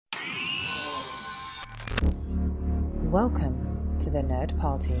Welcome to the Nerd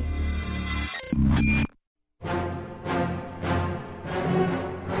Party.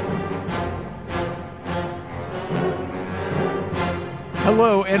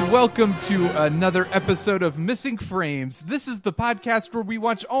 Hello and welcome to another episode of Missing Frames. This is the podcast where we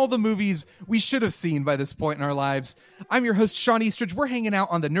watch all the movies we should have seen by this point in our lives. I'm your host, Shawn Eastridge. We're hanging out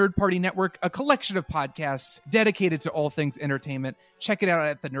on the Nerd Party Network, a collection of podcasts dedicated to all things entertainment. Check it out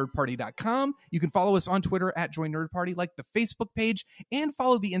at thenerdparty.com. You can follow us on Twitter at Join Nerd Party, like the Facebook page, and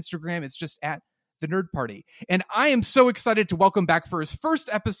follow the Instagram. It's just at the Nerd Party. And I am so excited to welcome back for his first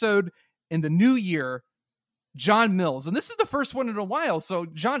episode in the new year, John Mills. And this is the first one in a while. So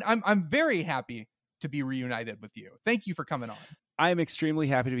John, I'm very happy to be reunited with you. Thank you for coming on. I am extremely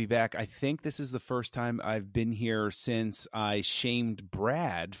happy to be back. I think this is the first time I've been here since I shamed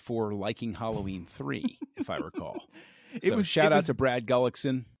Brad for liking Halloween 3, if I recall. Shout out to Brad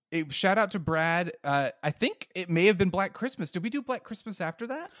Gullickson. Shout out to Brad. I think it may have been Black Christmas. Did we do Black Christmas after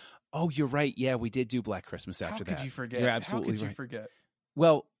that? Oh, you're right. Yeah, we did do Black Christmas after that. How could you forget? You're absolutely right. How could you forget?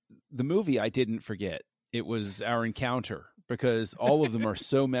 Well, the movie I didn't forget. It was our encounter, because all of them are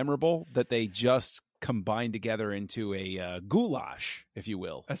so memorable that they just combine together into a goulash, if you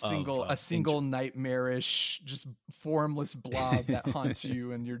will. A single nightmarish, just formless blob that haunts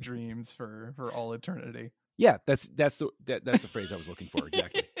you in your dreams for all eternity. Yeah, that's the phrase I was looking for.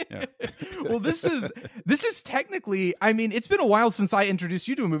 Exactly. Yeah. Well, this is technically, I mean, it's been a while since I introduced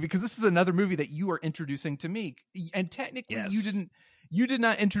you to a movie, because this is another movie that you are introducing to me, and technically yes. You did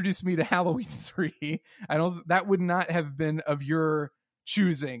not introduce me to Halloween 3. That would not have been of your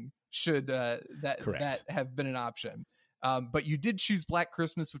choosing, should that have been an option. But you did choose Black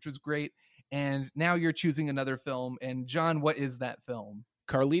Christmas, which was great. And now you're choosing another film. And John, what is that film?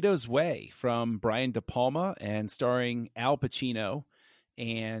 Carlito's Way, from Brian De Palma, and starring Al Pacino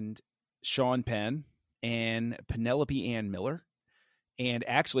and Sean Penn and Penelope Ann Miller. And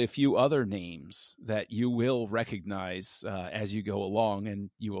actually a few other names that you will recognize as you go along, and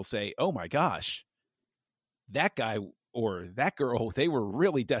you will say, oh my gosh, that guy or that girl, they were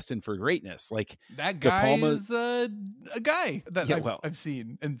really destined for greatness. Like, that guy is a guy that I've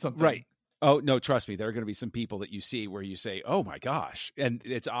seen in something. Right. Oh, no, trust me. There are going to be some people that you see where you say, oh my gosh. And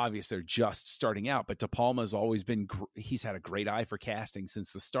it's obvious they're just starting out. But De Palma's always been, he's had a great eye for casting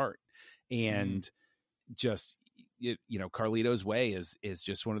since the start. And just... You know, Carlito's Way is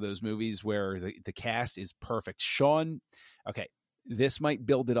just one of those movies where the cast is perfect. Sean, okay, this might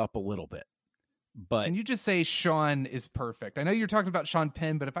build it up a little bit, but can you just say Sean is perfect? I know you're talking about Sean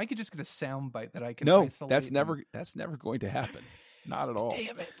Penn, but if I could just get a sound bite that I can isolate. that's never going to happen. Not at all.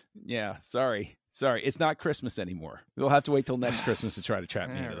 Damn it. Yeah, sorry. It's not Christmas anymore. We'll have to wait till next Christmas to try to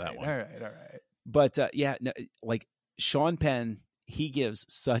trap me into that one. All right. But like Sean Penn, he gives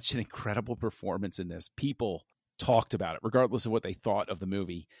such an incredible performance in this. People talked about it regardless of what they thought of the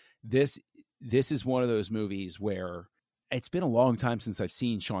movie. This is one of those movies where it's been a long time since I've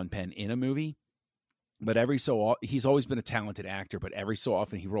seen Sean Penn in a movie, but he's always been a talented actor, but every so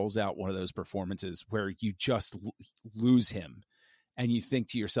often he rolls out one of those performances where you just lose him and you think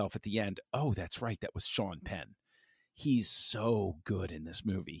to yourself at the end, oh, that's right, that was Sean Penn. He's so good in this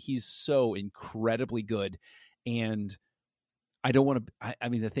movie. He's so incredibly good. And I don't want to, I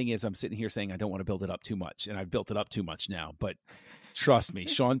mean, the thing is, I'm sitting here saying I don't want to build it up too much, and I've built it up too much now, but trust me,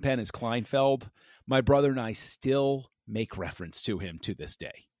 Sean Penn is Kleinfeld. My brother and I still make reference to him to this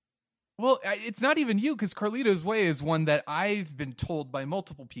day. Well, it's not even you, because Carlito's Way is one that I've been told by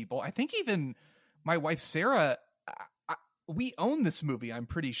multiple people. I think even my wife, Sarah, we own this movie, I'm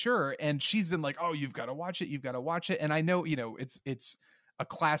pretty sure, and she's been like, oh, you've got to watch it. And I know, it's a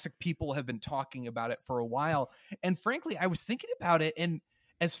classic. People have been talking about it for a while. And frankly, I was thinking about it. And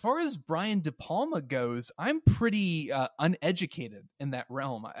as far as Brian De Palma goes, I'm pretty uneducated in that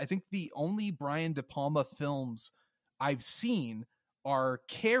realm. I think the only Brian De Palma films I've seen are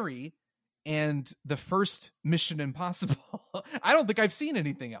Carrie and the first Mission Impossible. I don't think I've seen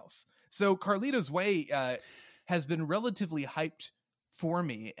anything else. So Carlito's Way has been relatively hyped for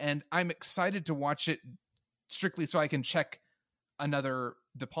me. And I'm excited to watch it strictly so I can check another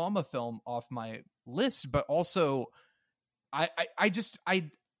De Palma film off my list, but also I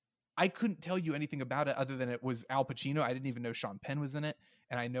couldn't tell you anything about it other than it was Al Pacino. I didn't even know Sean Penn was in it,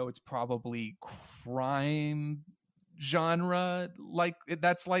 and I know it's probably crime genre, like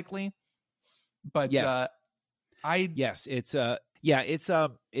that's likely. But yes,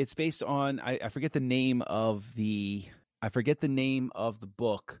 it's based on I forget the name of the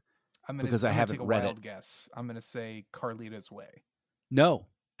book. Because I haven't read it. Guess. I'm going to say Carlito's Way. No,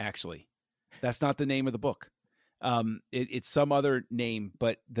 actually, that's not the name of the book. It's some other name,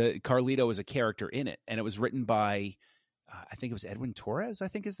 but the Carlito is a character in it, and it was written by I think it was Edwin Torres, I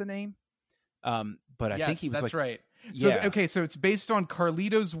think is the name. But I think he was that's like, right. So yeah. okay, so it's based on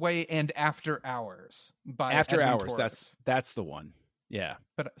Carlito's Way and After Hours by After Edwin Hours. Torres. That's the one. Yeah.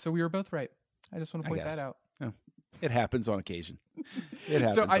 But so we were both right. I just want to point that out. Oh, it happens on occasion.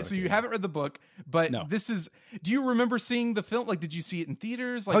 So you haven't read the book, but No. this is. Do you remember seeing the film? Like, did you see it in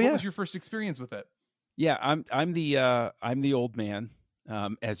theaters? Like, what was your first experience with it? Yeah, I'm the old man,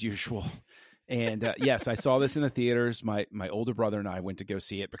 as usual. And yes, I saw this in the theaters. My older brother and I went to go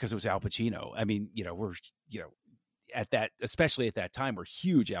see it because it was Al Pacino. I mean, we're especially at that time, we're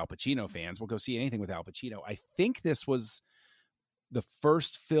huge Al Pacino fans. We'll go see anything with Al Pacino. I think this was the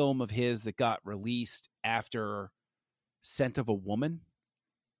first film of his that got released after Scent of a Woman,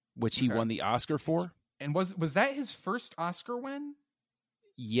 which he won the Oscar for. And was that his first Oscar win?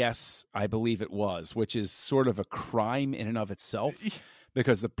 Yes, I believe it was, which is sort of a crime in and of itself.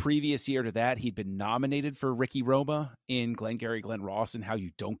 Because the previous year to that, he'd been nominated for Ricky Roma in Glengarry Glen Ross, and how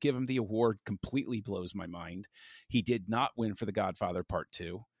you don't give him the award completely blows my mind. He did not win for The Godfather Part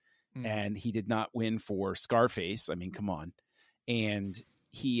 2, and he did not win for Scarface. I mean, come on. And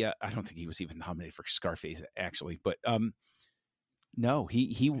he, I don't think he was even nominated for Scarface, actually. But no,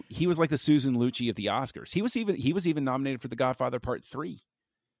 he was like the Susan Lucci of the Oscars. He was even nominated for The Godfather Part 3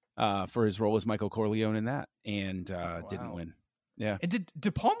 for his role as Michael Corleone in that, and didn't win. Yeah. And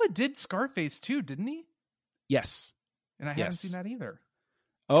De Palma did Scarface too, didn't he? Yes. And I haven't seen that either.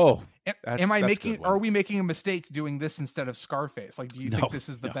 Oh, are we making a mistake doing this instead of Scarface? Like, do you think this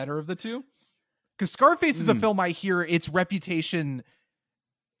is the better of the two? Because Scarface is a film I hear its reputation,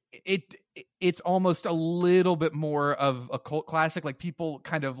 it's almost a little bit more of a cult classic. Like, people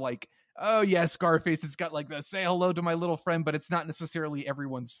kind of like, oh yeah, Scarface, it's got like the say hello to my little friend, but it's not necessarily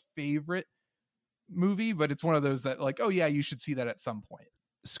everyone's favorite movie, but it's one of those that like, oh yeah, you should see that at some point.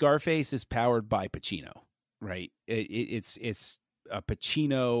 Scarface is powered by Pacino, right? It's a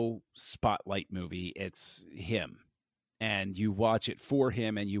Pacino spotlight movie. It's him, and you watch it for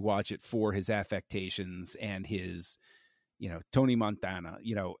him, and you watch it for his affectations and his, Tony Montana,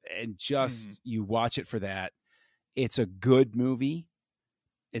 and just you watch it for that. It's a good movie.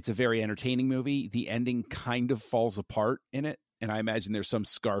 It's a very entertaining movie. The ending kind of falls apart in it. And I imagine there's some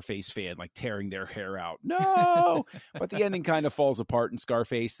Scarface fan like tearing their hair out. No, but the ending kind of falls apart in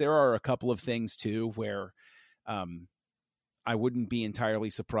Scarface. There are a couple of things too where I wouldn't be entirely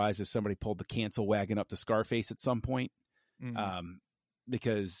surprised if somebody pulled the cancel wagon up to Scarface at some point.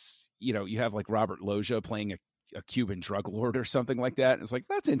 Because, you have like Robert Loggia playing a Cuban drug lord or something like that. And it's like,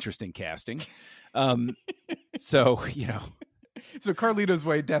 that's interesting casting. So Carlito's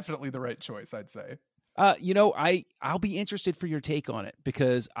Way, definitely the right choice, I'd say. I'll be interested for your take on it,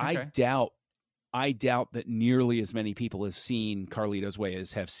 because I doubt that nearly as many people have seen Carlito's Way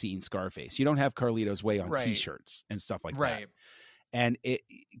as have seen Scarface. You don't have Carlito's Way on T-shirts and stuff like that. And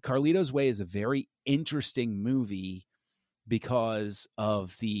Carlito's Way is a very interesting movie because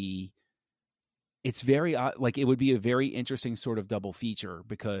of it's very like, it would be a very interesting sort of double feature,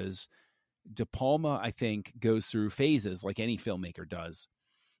 because De Palma, I think, goes through phases like any filmmaker does.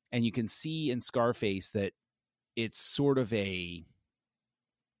 And you can see in Scarface that it's sort of a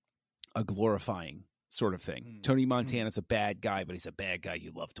glorifying sort of thing. Tony Montana's a bad guy, but he's a bad guy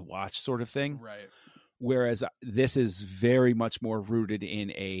you love to watch sort of thing. Right. Whereas this is very much more rooted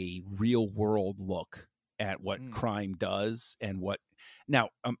in a real world look at what crime does and what. Now,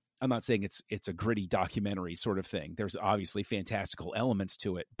 I'm not saying it's a gritty documentary sort of thing. There's obviously fantastical elements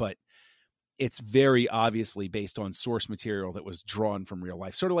to it, but it's very obviously based on source material that was drawn from real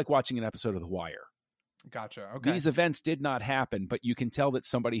life, sort of like watching an episode of The Wire. Gotcha. Okay. These events did not happen, but you can tell that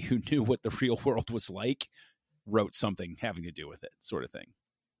somebody who knew what the real world was like wrote something having to do with it, sort of thing.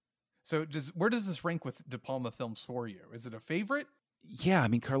 So where does this rank with De Palma films for you? Is it a favorite? Yeah, I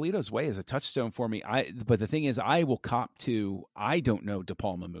mean, Carlito's Way is a touchstone for me. But the thing is, I will cop to, I don't know De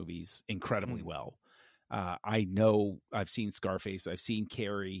Palma movies incredibly well. I know I've seen Scarface, I've seen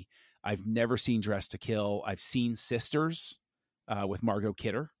Carrie, I've never seen Dress to Kill. I've seen Sisters with Margot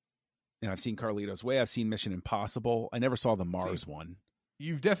Kidder, and I've seen Carlito's Way. I've seen Mission Impossible. I never saw the Mars one.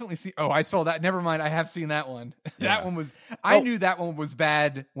 You've definitely seen. Oh, I saw that. Never mind. I have seen that one. That one was. I knew that one was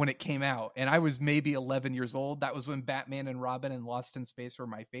bad when it came out, and I was maybe 11 years old. That was when Batman and Robin and Lost in Space were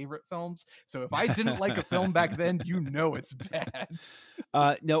my favorite films. So if I didn't like a film back then, it's bad.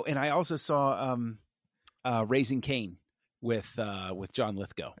 No, and I also saw Raising Cain with John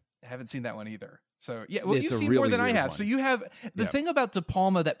Lithgow. I haven't seen that one either. So yeah, well, you've seen really more than I have. one. So you have the thing about De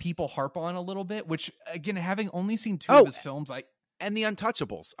Palma that people harp on a little bit, which again, having only seen two of his films, and The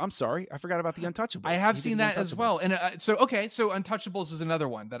Untouchables. I'm sorry, I forgot about The Untouchables. I have seen that as well. And so Untouchables is another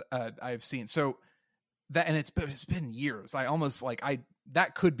one that I've seen. So that, and it's been years. I almost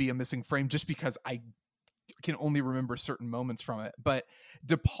that could be a missing frame just because I can only remember certain moments from it. But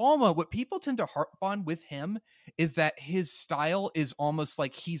De Palma, what people tend to harp on with him is that his style is almost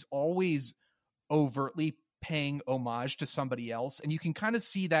like he's always overtly paying homage to somebody else. And you can kind of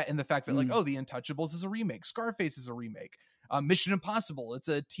see that in the fact that The Untouchables is a remake. Scarface is a remake. Mission Impossible, it's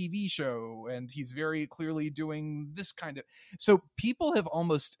a TV show, and he's very clearly doing this kind of... So people have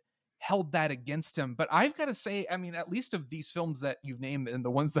almost held that against him. But I've got to say, I mean, at least of these films that you've named and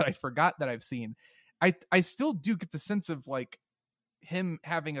the ones that I forgot that I've seen, I still do get the sense of like him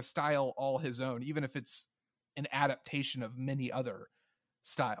having a style all his own, even if it's an adaptation of many other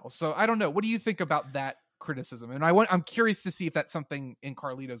styles. So I don't know. What do you think about that criticism? And I'm curious to see if that's something in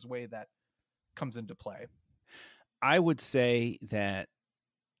Carlito's Way that comes into play. I would say that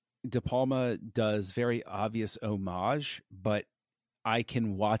De Palma does very obvious homage, but I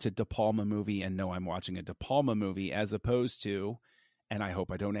can watch a De Palma movie and know I'm watching a De Palma movie, as opposed to, and I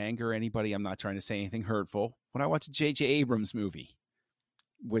hope I don't anger anybody, I'm not trying to say anything hurtful, when I watch a J.J. Abrams movie,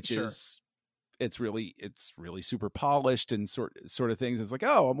 which is, it's really super polished and sort of things. It's like,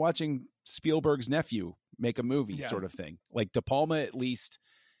 oh, I'm watching Spielberg's nephew make a movie sort of thing. Like De Palma, at least,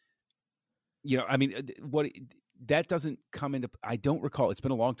 I mean, that doesn't come into, I don't recall, it's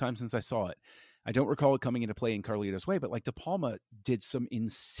been a long time since I saw it. I don't recall it coming into play in Carlito's Way, but like De Palma did some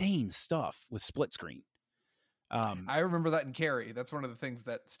insane stuff with split screen. I remember that in Carrie. That's one of the things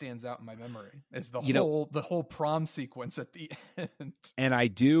that stands out in my memory is the whole prom sequence at the end. And I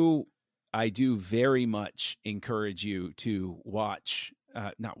do very much encourage you to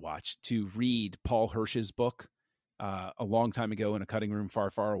to read Paul Hirsch's book a long time ago, In a Cutting Room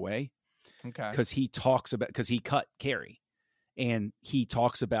Far, Far Away. Okay. Because he cut Carrie, and he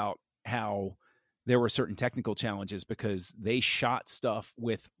talks about how there were certain technical challenges because they shot stuff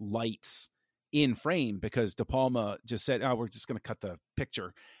with lights in frame because De Palma just said, oh, we're just going to cut the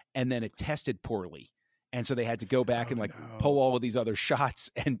picture. And then it tested poorly. And so they had to go back and pull all of these other shots.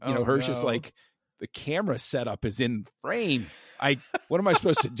 And, Hirsch is like, the camera setup is in frame. What am I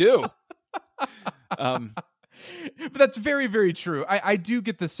supposed to do? But that's very, very true. I do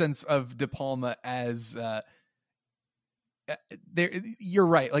get the sense of De Palma as you're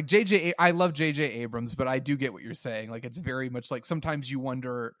right. Like I love J.J. Abrams, but I do get what you're saying. Like, it's very much like sometimes you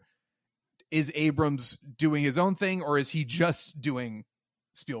wonder, is Abrams doing his own thing, or is he just doing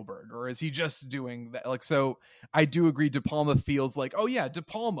Spielberg, or is he just doing that? Like, so I do agree. De Palma feels like, oh yeah, De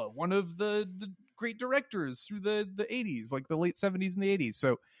Palma, one of the great directors through the 80s, like the late 70s and the 80s.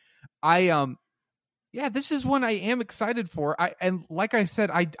 So this is one I am excited for. And like I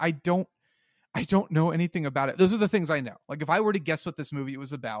said, I don't know anything about it. Those are the things I know. Like, if I were to guess what this movie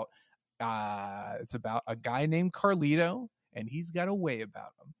was about, it's about a guy named Carlito, and he's got a way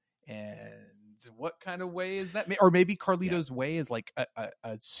about him. And what kind of way is that? Or maybe Carlito's Way is like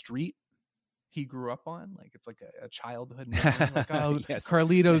a street he grew up on. Like, it's like a childhood memory. Like, oh, yes.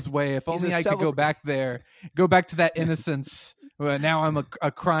 Carlito's Way. If only I could go back there, go back to that innocence. Well, now I'm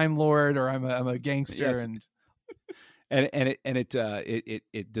a crime lord, or I'm a gangster. Yes.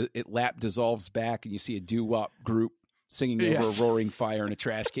 It lap dissolves back, and you see a doo-wop group singing over a roaring fire in a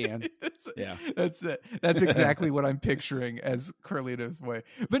trash can. That's it. That's exactly what I'm picturing as Carlito's Way.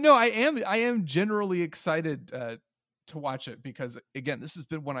 But no, I am generally excited to watch it because, again, this has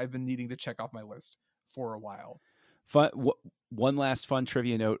been one I've been needing to check off my list for a while. One last fun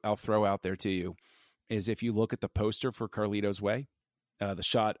trivia note I'll throw out there to you is, if you look at the poster for Carlito's Way, the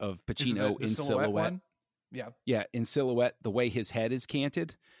shot of Pacino in silhouette. One? Yeah, in silhouette, the way his head is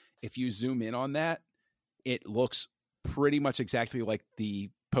canted, if you zoom in on that, it looks pretty much exactly like the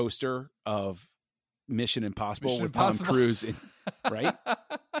poster of Mission Impossible with Tom Cruise, right?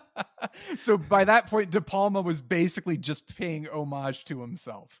 So by that point, De Palma was basically just paying homage to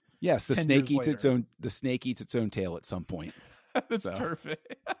himself. Yes, the snake eats its own tail at some point. That's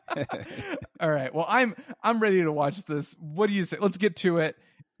perfect. All right. Well, I'm ready to watch this. What do you say? Let's get to it.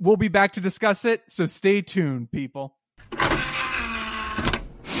 We'll be back to discuss it, so stay tuned, people.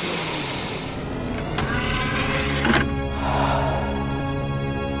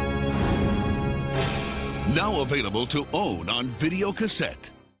 Now available to own on video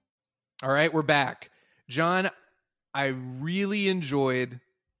cassette. All right, we're back. John, I really enjoyed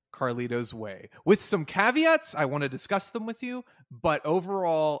Carlito's Way. With some caveats, I want to discuss them with you, but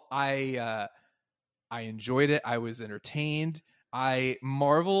overall, I enjoyed it. I was entertained. I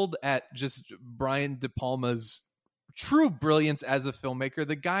marveled at just Brian De Palma's true brilliance as a filmmaker.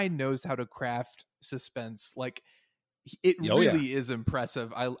 The guy knows how to craft suspense. Like, it really is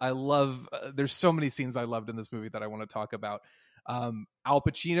impressive. I love, there's so many scenes I loved in this movie that I want to talk about. Al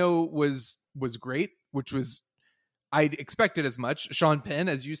Pacino was great, which was, I expected as much. Sean Penn,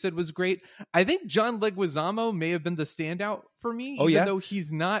 as you said, was great. I think John Leguizamo may have been the standout for me, even though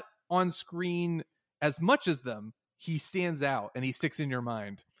he's not on screen as much as them. He stands out and he sticks in your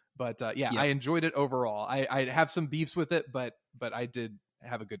mind. But I enjoyed it overall. I have some beefs with it, but I did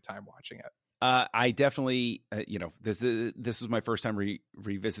have a good time watching it. I definitely, this was my first time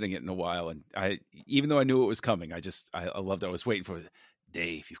revisiting it in a while, and even though I knew it was coming, I loved it. I was waiting for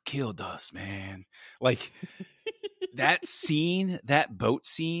Dave. You killed us, man. Like that scene, that boat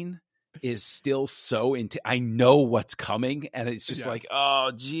scene, is still so I know what's coming, and it's just like,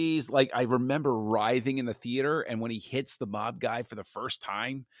 oh geez. Like I remember writhing in the theater, and when he hits the mob guy for the first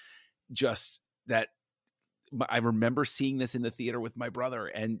time, just that. I remember seeing this in the theater with my brother,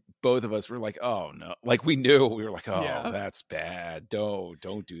 and both of us were like, oh no. Like we knew, we were like, oh, that's bad. Don't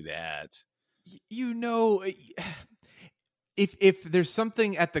do that. If there's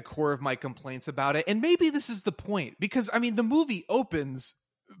something at the core of my complaints about it, and maybe this is the point, because I mean, the movie opens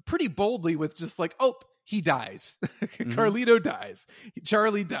pretty boldly with just like, oh, he dies. Carlito dies.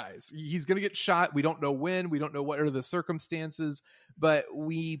 Charlie dies. He's going to get shot. We don't know when, we don't know what are the circumstances, but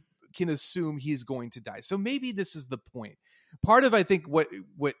we can assume he's going to die. So maybe this is the point. Part of, I think, what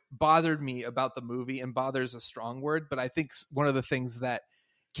bothered me about the movie, and bothers a strong word, but I think one of the things that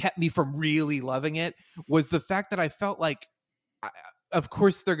kept me from really loving it was the fact that I felt like, of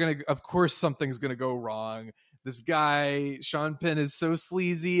course something's going to go wrong. This guy, Sean Penn, is so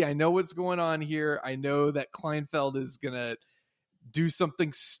sleazy. I know what's going on here. I know that Kleinfeld is going to do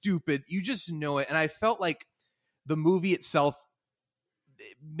something stupid. You just know it. And I felt like the movie itself,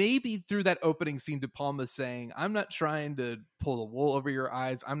 maybe through that opening scene, De Palma saying, I'm not trying to pull the wool over your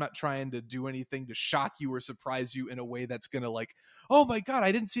eyes. I'm not trying to do anything to shock you or surprise you in a way that's going to like, oh my God,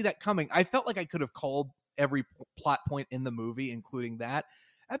 I didn't see that coming. I felt like I could have called every plot point in the movie, including that.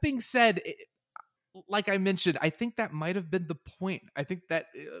 That being said, like I mentioned, I think that might have been the point. I think that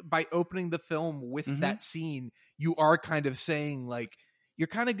by opening the film with that scene, you are kind of saying like, you're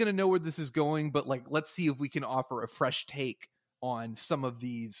kind of going to know where this is going, but like, let's see if we can offer a fresh take on some of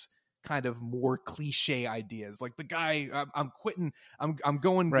these kind of more cliche ideas. Like the guy, I'm quitting. I'm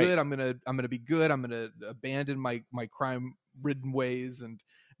going good. I'm gonna be good. I'm gonna abandon my crime ridden ways. And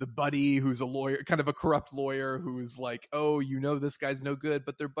the buddy who's a lawyer, kind of a corrupt lawyer, who's like, oh, this guy's no good,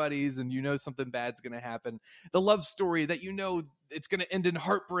 but they're buddies, and something bad's gonna happen. The love story that it's gonna end in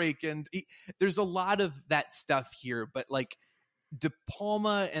heartbreak, and there's a lot of that stuff here. But like De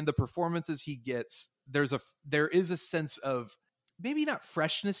Palma and the performances he gets, there is a sense of, maybe not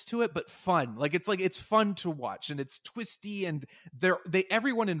freshness to it, but fun. Like it's fun to watch, and it's twisty, and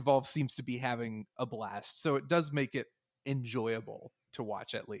everyone involved seems to be having a blast. So it does make it enjoyable to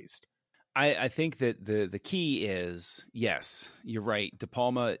watch, at least. I think that the key is, yes, you're right. De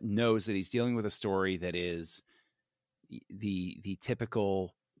Palma knows that he's dealing with a story that is the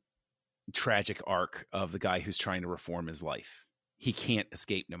typical tragic arc of the guy who's trying to reform his life. He can't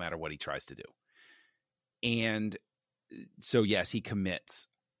escape no matter what he tries to do. And so, yes, he commits.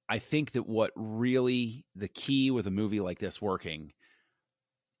 I think that what really the key with a movie like this working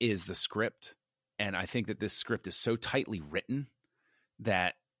is the script. And I think that this script is so tightly written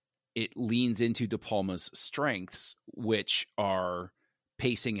that it leans into De Palma's strengths, which are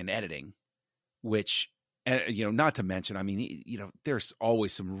pacing and editing, which, not to mention, I mean, there's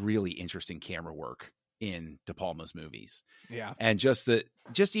always some really interesting camera work in De Palma's movies. Yeah. And just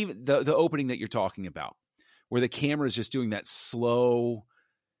even the opening that you're talking about, where the camera is just doing that slow,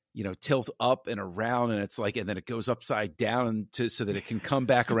 tilt up and around, and it's like, and then it goes upside down so that it can come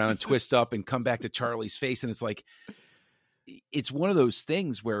back around and twist up and come back to Charlie's face. And it's like, it's one of those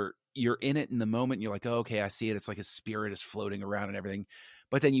things where you're in it in the moment and you're like, oh, okay, I see it. It's like a spirit is floating around and everything.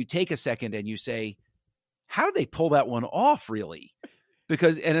 But then you take a second and you say, how did they pull that one off, really?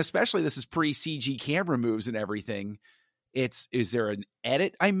 Because, and especially this is pre-CG camera moves and everything. Is there an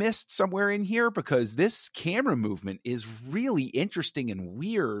edit I missed somewhere in here? Because this camera movement is really interesting and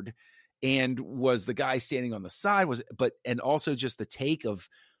weird. And was the guy standing on the side and also just the take of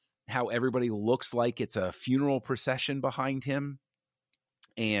how everybody looks like it's a funeral procession behind him,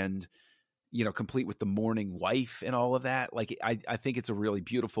 and, complete with the mourning wife and all of that. Like, I think it's a really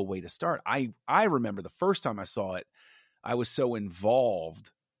beautiful way to start. I remember the first time I saw it, I was so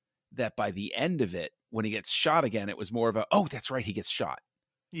involved that by the end of it, when he gets shot again, it was more of oh, that's right, he gets shot.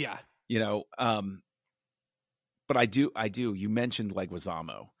 Yeah. But I do, you mentioned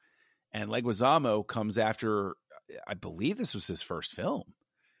Leguizamo, and Leguizamo comes after, I believe this was his first film.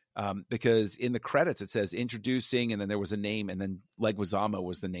 Because in the credits, it says introducing, and then there was a name, and then Leguizamo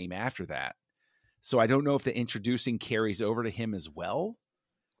was the name after that. So I don't know if the introducing carries over to him as well.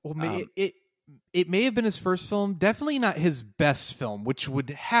 Well, it may have been his first film. Definitely not his best film, which would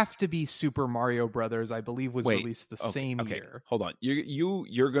have to be Super Mario Brothers. I believe was released the same year. Hold on,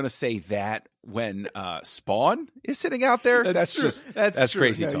 you're going to say that when Spawn is sitting out there? That's true. That's true.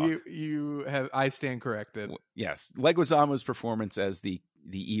 crazy no, talk. You have. I stand corrected. Yes, Leguizamo's performance as the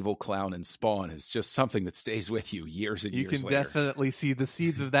evil clown in Spawn is just something that stays with you years and years later. You can definitely see the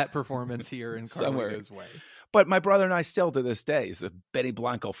seeds of that performance here in Carlito's Way. But my brother and I still to this day is a Benny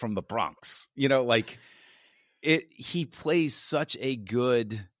Blanco from the Bronx. You know, like he plays such a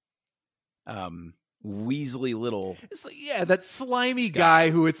good Weasley little. It's like, yeah, that slimy guy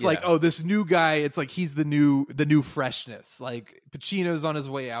who it's like, oh, this new guy. It's like he's the new freshness. Like Pacino's on his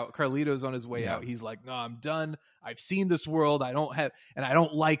way out, Carlito's on his way out. He's like, no, I'm done. I've seen this world. I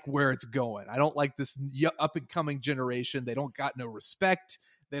don't like where it's going. I don't like this up and coming generation. They don't got no respect.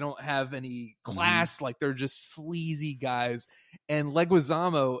 They don't have any class. Like they're just sleazy guys. And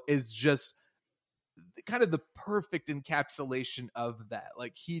Leguizamo is just kind of the perfect encapsulation of that.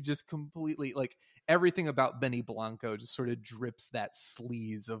 Like he just completely, like everything about Benny Blanco just sort of drips that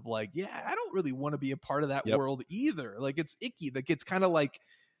sleaze of like, yeah, I don't really want to be a part of that world either. Like it's icky. Like it's kind of like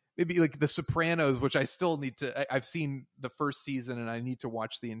maybe like The Sopranos, which I still need to, I've seen the first season and I need to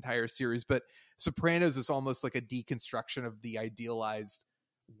watch the entire series, but Sopranos is almost like a deconstruction of the idealized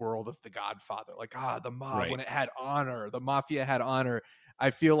world of The Godfather. Like, the mob, when it had honor, the mafia had honor.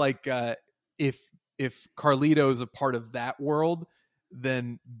 I feel like if Carlito's a part of that world,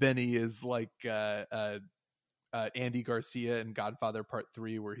 then Benny is like Andy Garcia in Godfather Part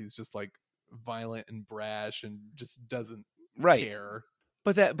 3, where he's just like violent and brash and just doesn't care.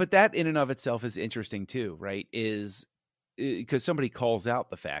 But that in and of itself is interesting too, right? Is because somebody calls out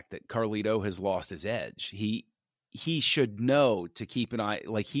the fact that Carlito has lost his edge. He should know to keep an eye,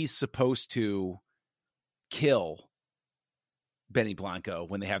 like he's supposed to kill Benny Blanco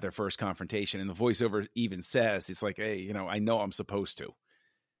when they have their first confrontation. And the voiceover even says, it's like, hey, I know I'm supposed to.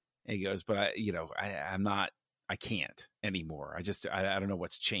 And he goes, but I'm not, I can't anymore. I don't know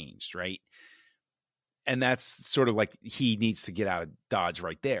what's changed. Right. And that's sort of like, he needs to get out of Dodge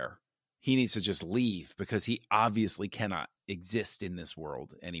right there. He needs to just leave because he obviously cannot exist in this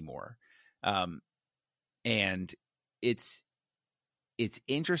world anymore. And it's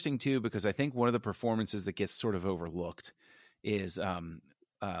interesting too, because I think one of the performances that gets sort of overlooked is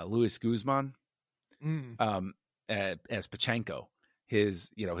Luis Guzman as Pachenko,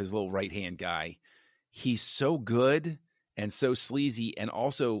 his little right-hand guy. He's so good and so sleazy, and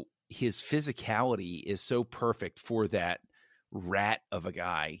also his physicality is so perfect for that rat of a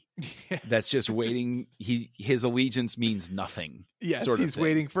guy that's just waiting. His allegiance means nothing. Yes, he's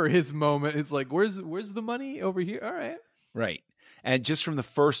waiting for his moment. It's like, where's the money? Over here. All right. And just from the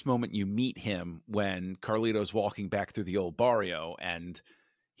first moment you meet him, when Carlito's walking back through the old barrio and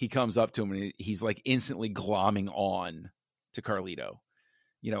he comes up to him and he's like instantly glomming on to Carlito,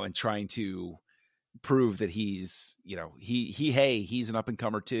 and trying to prove that he's, he's an up and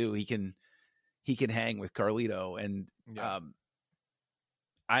comer too. He can hang with Carlito. And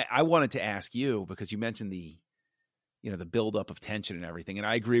I wanted to ask you, because you mentioned the buildup of tension and everything. And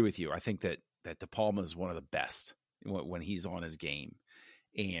I agree with you. I think that De Palma is one of the best when he's on his game.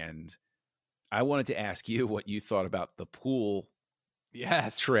 And I wanted to ask you what you thought about the pool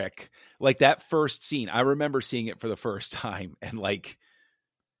trick. Like that first scene, I remember seeing it for the first time, and like,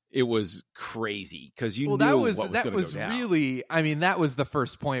 it was crazy because knew what was going to go down. Really, I mean, that was the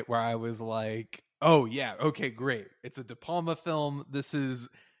first point where I was like, oh yeah, okay, great. It's a De Palma film. This is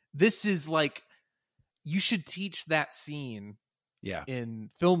like, you should teach that scene in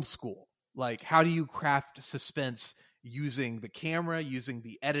film school. Like, how do you craft suspense using the camera, using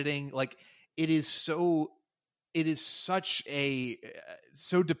the editing? Like, it is so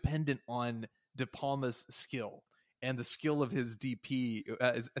dependent on De Palma's skill and the skill of his DP.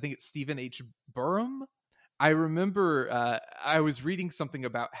 I think it's Stephen H. Burham. I remember I was reading something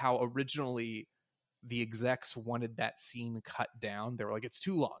about how originally the execs wanted that scene cut down. They were like, it's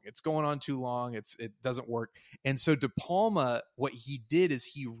too long. It's going on too long. It doesn't work. And so De Palma, what he did is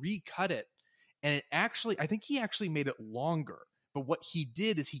he recut it. And I think he actually made it longer. But what he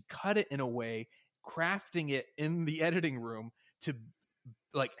did is he cut it in a way, crafting it in the editing room to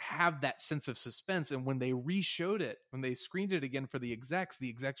like have that sense of suspense. And when they re-showed it, when they screened it again for the execs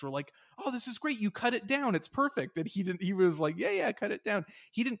were like, oh, this is great. You cut it down. It's perfect. And he was like, yeah, cut it down.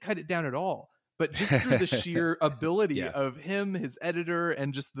 He didn't cut it down at all. But just through the sheer ability of him, his editor,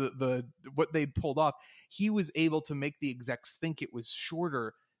 and just the what they'd pulled off, he was able to make the execs think it was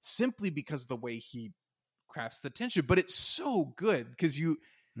shorter simply because of the way he crafts the tension. But it's so good because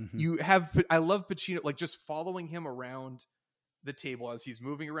You have, I love Pacino, like just following him around the table as he's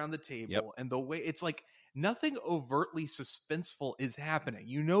moving around the table, and the way it's like nothing overtly suspenseful is happening.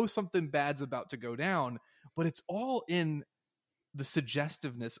 You know something bad's about to go down, but it's all in the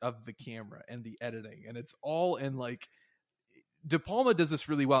suggestiveness of the camera and the editing, and it's all in like De Palma does this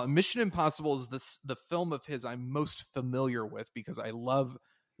really well. Mission Impossible is the film of his I'm most familiar with because I love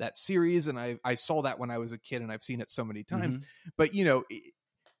that series, and I saw that when I was a kid, and I've seen it so many times. But you know,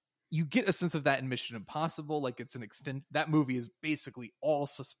 you get a sense of that in Mission Impossible. Like it's an extent, that movie is basically all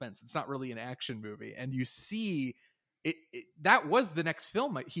suspense. It's not really an action movie. And you see it that was the next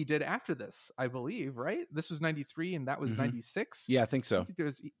film he did after this, I believe, right? This was 93 and that was 96. Yeah, I think so.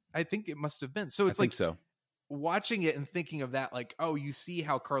 I think it must have been. So it's like so. Watching it and thinking of that, like, oh, you see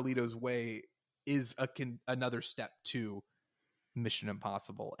how Carlito's Way is another step to Mission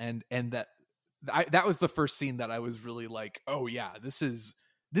Impossible. And that was the first scene that I was really like, oh yeah, this is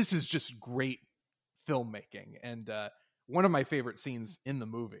just great filmmaking, and one of my favorite scenes in the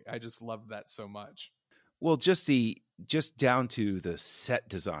movie. I just loved that so much. Well, just down to the set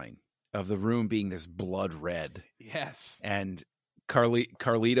design of the room being this blood red. Yes. And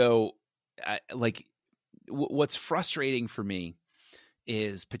Carlito, like what's frustrating for me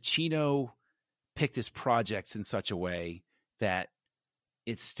is Pacino picked his projects in such a way that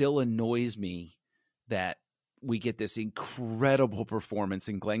it still annoys me that we get this incredible performance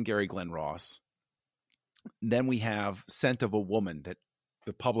in Glengarry Glen Ross. Then we have Scent of a Woman that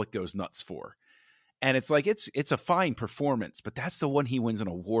the public goes nuts for. And it's like, it's a fine performance, but that's the one he wins an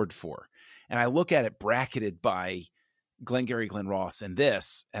award for. And I look at it bracketed by Glengarry Glen Ross and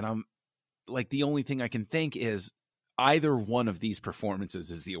this, and I'm like, the only thing I can think is either one of these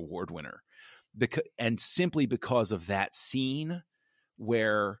performances is the award winner. And simply because of that scene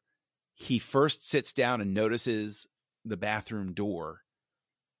where he first sits down and notices the bathroom door,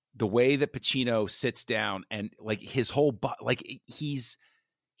 the way that Pacino sits down and like his whole like he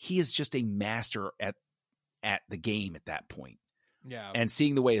is just a master at the game at that point. Yeah. And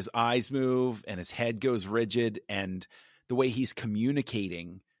seeing the way his eyes move and his head goes rigid and the way he's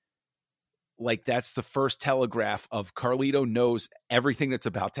communicating, like that's the first telegraph of Carlito knows everything that's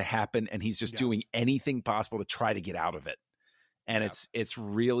about to happen and he's just doing anything possible to try to get out of it. And it's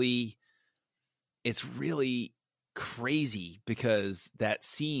really crazy because that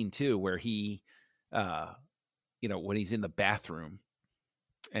scene too, where he, when he's in the bathroom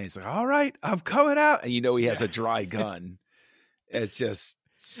and he's like, all right, I'm coming out. And he has a dry gun. It's just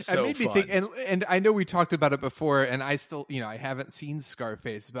so it made me fun. think, and I know we talked about it before, and I still, I haven't seen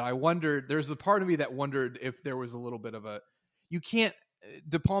Scarface, but I wondered, there's a part of me that wondered if there was a little bit of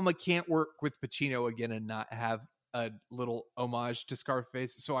De Palma can't work with Pacino again and not have a little homage to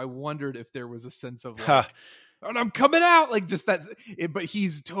Scarface. So I wondered if there was a sense of like, and I'm coming out, like just that. But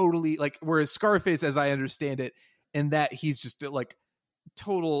he's totally like, whereas Scarface, as I understand it, and that he's just like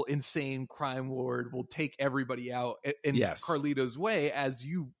total insane crime lord, will take everybody out in Carlito's Way, as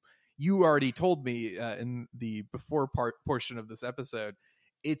you already told me in the before portion of this episode.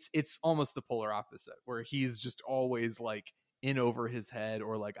 It's almost the polar opposite, where he's just always like in over his head,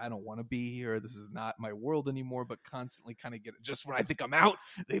 or like, I don't want to be here, this is not my world anymore, but constantly kind of get it. Just when I think I'm out,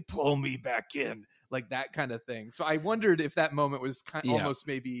 they pull me back in, like that kind of thing. So I wondered if that moment was almost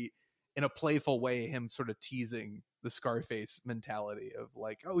maybe in a playful way him sort of teasing the Scarface mentality of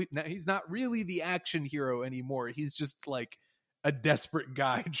like, oh, he's not really the action hero anymore, he's just like a desperate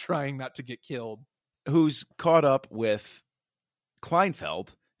guy trying not to get killed, who's caught up with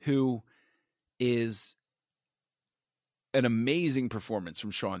Kleinfeld, who is an amazing performance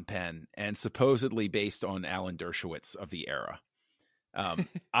from Sean Penn and supposedly based on Alan Dershowitz of the era.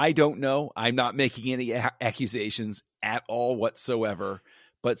 I don't know. I'm not making any accusations at all whatsoever,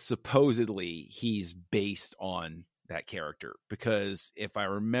 but supposedly he's based on that character, because if I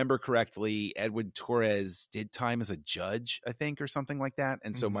remember correctly, Edwin Torres did time as a judge, I think, or something like that.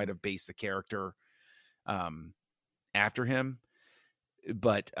 And so might have based the character after him.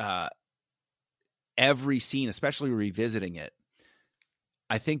 But every scene, especially revisiting it,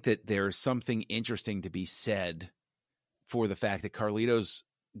 I think that there's something interesting to be said for the fact that Carlito's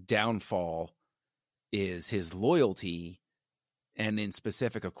downfall is his loyalty, and in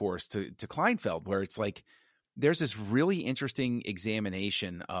specific, of course, to Kleinfeld, where it's like there's this really interesting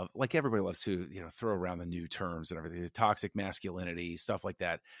examination of, like, everybody loves to throw around the new terms and everything, the toxic masculinity, stuff like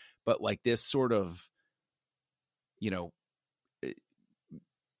that, but like this sort of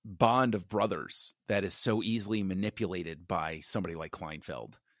bond of brothers that is so easily manipulated by somebody like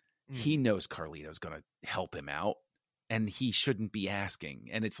Kleinfeld. He knows Carlito's going to help him out, and he shouldn't be asking.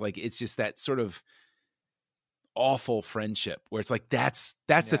 And it's like, it's just that sort of awful friendship where it's like that's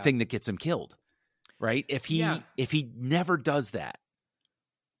the thing that gets him killed, right? If he never does that,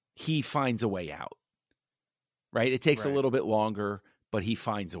 he finds a way out, right? It takes a little bit longer, but he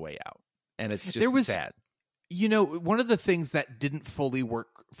finds a way out, and it's just sad. You know, one of the things that didn't fully work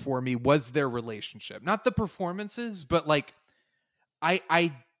for me was their relationship, not the performances, but like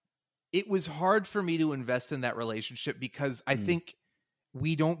it was hard for me to invest in that relationship because I think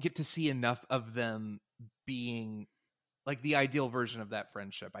we don't get to see enough of them being like the ideal version of that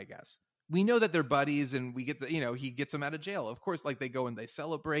friendship, I guess. We know that they're buddies and we get he gets them out of jail. Of course, like they go and they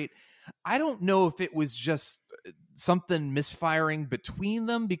celebrate. I don't know if it was just something misfiring between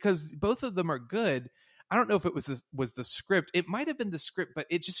them because both of them are good. I don't know if it was the script. It might have been the script, but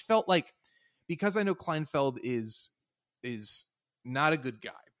it just felt like because I know Kleinfeld is not a good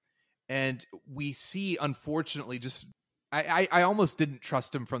guy. And we see, unfortunately, just I almost didn't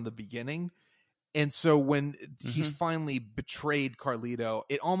trust him from the beginning. And so when he's finally betrayed Carlito,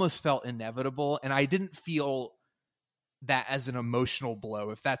 it almost felt inevitable. And I didn't feel that as an emotional blow,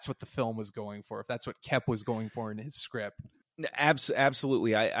 if that's what the film was going for, if that's what Koepp was going for in his script.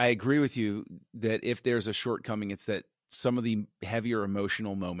 Absolutely. I agree with you that if there's a shortcoming, it's that some of the heavier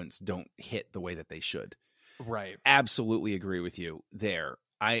emotional moments don't hit the way that they should. Right. Absolutely agree with you there.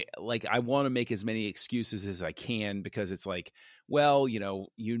 I want to make as many excuses as I can because it's like, well,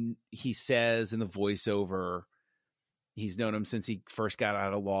 he says in the voiceover, he's known him since he first got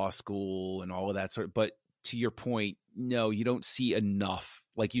out of law school and all of that sort. But to your point, no, you don't see enough.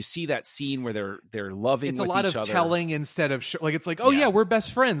 Like you see that scene where they're loving. It's with a lot each of other. telling instead of like it's like, oh yeah, we're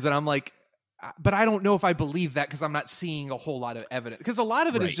best friends, and I'm like, but I don't know if I believe that because I'm not seeing a whole lot of evidence. Because a lot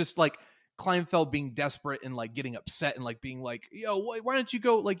of it is just like Kleinfeld being desperate and like getting upset and like being like, yo, why don't you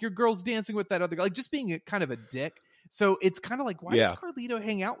go, like your girl's dancing with that other guy, like just being kind of a dick. So it's kind of like, why does Carlito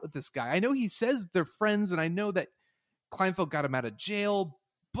hang out with this guy? I know he says they're friends and I know that Kleinfeld got him out of jail,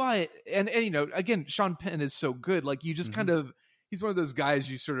 but and again, Sean Penn is so good, like you just kind of, he's one of those guys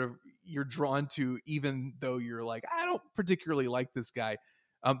you're drawn to even though you're like, I don't particularly like this guy.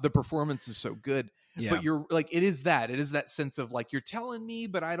 The performance is so good. But you're like, it is that sense of like, you're telling me,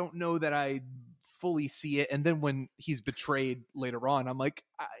 but I don't know that I fully see it. And then when he's betrayed later on, I'm like,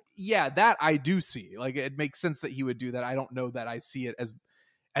 that I do see. Like, it makes sense that he would do that. I don't know that I see it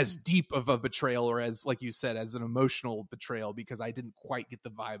as deep of a betrayal or as, like you said, as an emotional betrayal, because I didn't quite get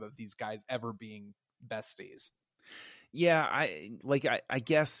the vibe of these guys ever being besties. Yeah. I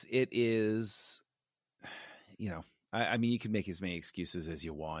guess it is, I mean, you can make as many excuses as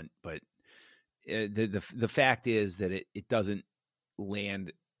you want, but the fact is that it doesn't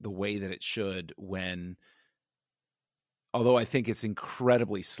land the way that it should although I think it's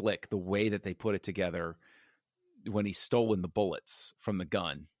incredibly slick the way that they put it together when he's stolen the bullets from the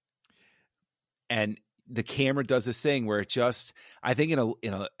gun. And the camera does this thing where it just, I think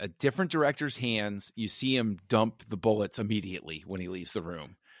in a different director's hands, you see him dump the bullets immediately when he leaves the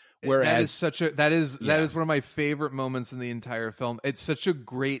room. Whereas that is one of my favorite moments in the entire film. It's such a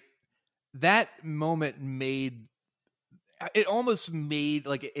great, that moment almost made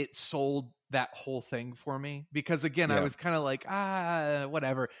like it sold that whole thing for me, because again, I was kind of like,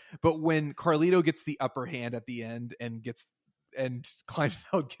 whatever. But when Carlito gets the upper hand at the end and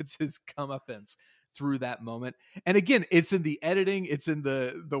Kleinfeld gets his comeuppance through that moment. And again, it's in the editing, it's in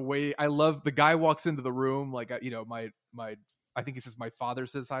the way I love the guy walks into the room, like, my I think he says, my father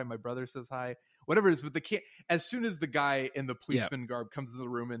says hi, my brother says hi, whatever it is. But as soon as the guy in the policeman garb comes in the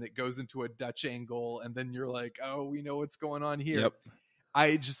room and it goes into a Dutch angle, and then you're like, oh, we know what's going on here. Yep.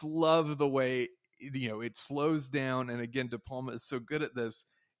 I just love the way, it slows down. And again, De Palma is so good at this.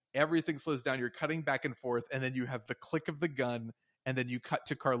 Everything slows down. You're cutting back and forth. And then you have the click of the gun. And then you cut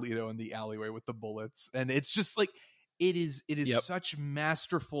to Carlito in the alleyway with the bullets. And it's just like, it is such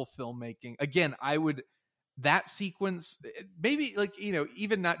masterful filmmaking. Again, that sequence, maybe like,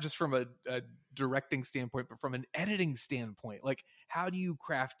 even not just from a directing standpoint, but from an editing standpoint, like how do you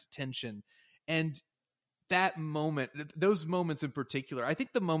craft tension? And that moment, those moments in particular, I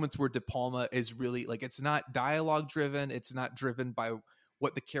think the moments where De Palma is really like, it's not dialogue driven. It's not driven by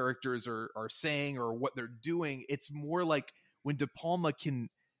what the characters are saying or what they're doing. It's more like when De Palma can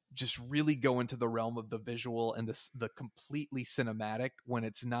just really go into the realm of the visual and the completely cinematic, when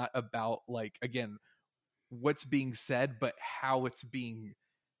it's not about like, again, what's being said, but how it's being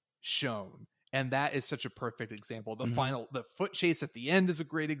shown. And that is such a perfect example. The foot chase at the end is a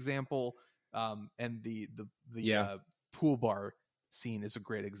great example. And the pool bar scene is a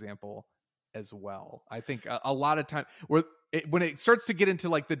great example as well. I think a lot of time when it starts to get into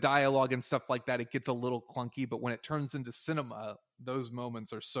like the dialogue and stuff like that, it gets a little clunky, but when it turns into cinema, those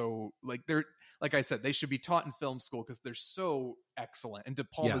moments are so like, they're like I said, they should be taught in film school because they're so excellent. And De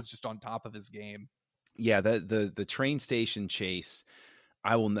Palma's just on top of his game. Yeah, the train station chase,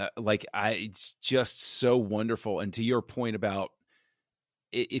 I will not like. It's just so wonderful. And to your point about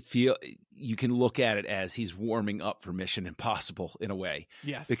it, you can look at it as he's warming up for Mission Impossible in a way.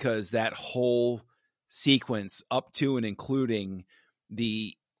 Yes, because that whole sequence up to and including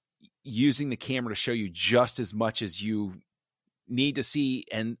the using the camera to show you just as much as you need to see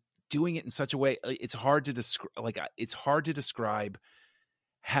and doing it in such a way, it's hard to describe. Like, it's hard to describe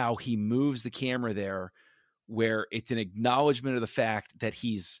how he moves the camera there, where it's an acknowledgement of the fact that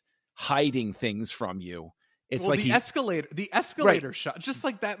he's hiding things from you. It's like the escalator right. shot, just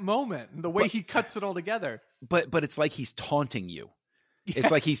like that moment, the way he cuts it all together. But it's like he's taunting you. Yeah.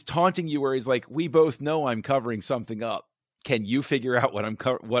 It's like he's taunting you, where he's like, "We both know I'm covering something up. Can you figure out what I'm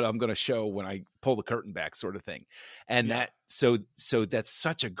going to show when I pull the curtain back," sort of thing. And so that's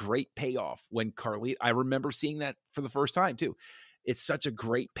such a great payoff when Carlito. I remember seeing that for the first time too. It's such a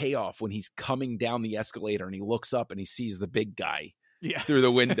great payoff when he's coming down the escalator and he looks up and he sees the big guy through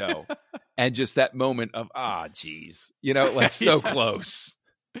the window. And just that moment of, geez, like so close.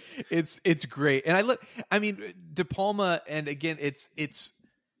 It's great. And I mean, De Palma, and again, it's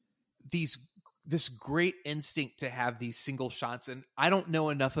this great instinct to have these single shots. And I don't know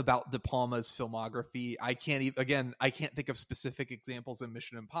enough about De Palma's filmography. I can't think of specific examples in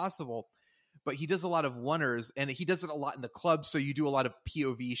Mission Impossible, but he does a lot of one-ers, and he does it a lot in the club. So you do a lot of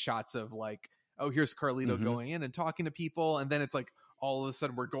POV shots of like, oh, here's Carlito going in and talking to people. And then it's like, all of a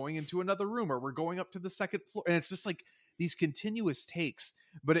sudden we're going into another room, or we're going up to the second floor. And it's just like these continuous takes,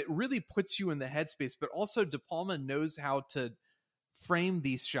 but it really puts you in the headspace. But also De Palma knows how to frame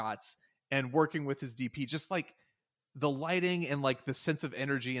these shots, and working with his DP, just like the lighting and like the sense of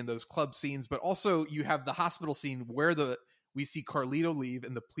energy in those club scenes. But also you have the hospital scene where we see Carlito leave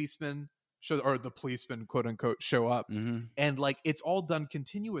and the policeman quote unquote show up. And like, it's all done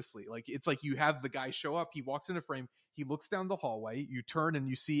continuously. Like, it's like you have the guy show up, he walks in a frame, he looks down the hallway, you turn and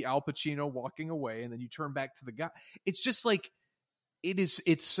you see Al Pacino walking away, and then you turn back to the guy. It's just like,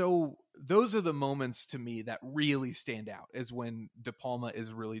 it's so, those are the moments to me that really stand out, is when De Palma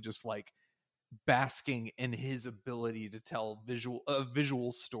is really just like basking in his ability to tell a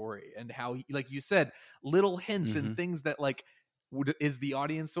visual story, and how he, like you said, little hints and things that like, is the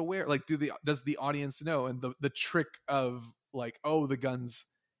audience aware? Like, does the audience know? And the trick of like, oh, the gun's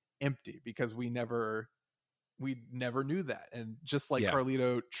empty, because we never knew that. And just like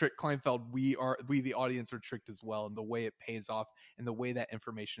Carlito tricked Kleinfeld, we the audience are tricked as well, and the way it pays off and the way that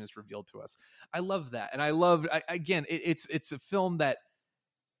information is revealed to us. I love that. And it's a film that,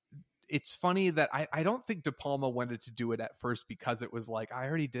 it's funny that I don't think De Palma wanted to do it at first, because it was like, I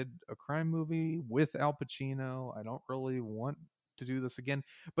already did a crime movie with Al Pacino, I don't really want to do this again.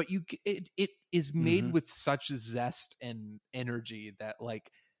 But it is made with such zest and energy that like,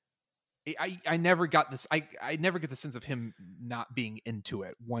 I never got this. I never get the sense of him not being into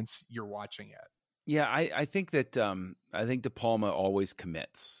it once you're watching it. Yeah, I think that I think De Palma always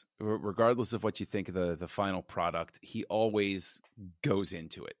commits, regardless of what you think of the final product. He always goes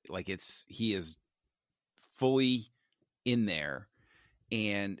into it. Like, he is fully in there,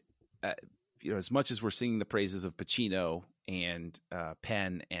 and as much as we're singing the praises of Pacino and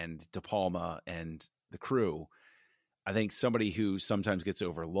Penn and De Palma and the crew, I think somebody who sometimes gets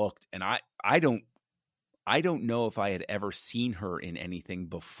overlooked, and I don't know if I had ever seen her in anything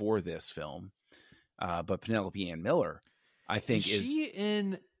before this film, but Penelope Ann Miller, I think is she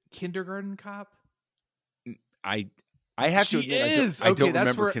in Kindergarten Cop? I have to admit, I don't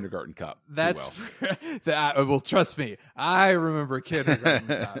remember Kindergarten Cop. That's well, trust me, I remember Kindergarten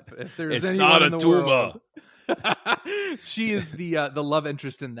Cop. If there's it's not a in the tumor. World, she is the love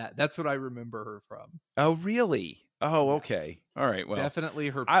interest in that. That's what I remember her from. Oh, really? Oh, okay. All right. Well, definitely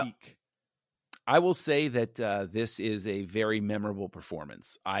her peak. I will say that this is a very memorable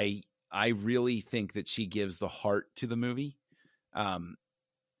performance. I really think that she gives the heart to the movie. And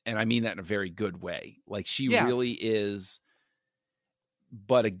I mean that in a very good way. Like, she really is.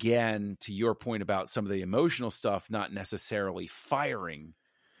 But again, to your point about some of the emotional stuff not necessarily firing,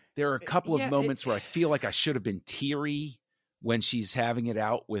 there are a couple of moments where I feel like I should have been teary when she's having it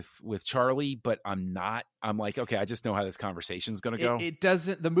out with Charlie, but I'm not. I'm like, okay, I just know how this conversation's going to go. It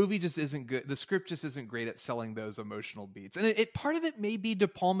doesn't. The movie just isn't good. The script just isn't great at selling those emotional beats. And part of it may be De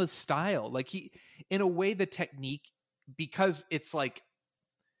Palma's style. Like, he, in a way, the technique, because it's like,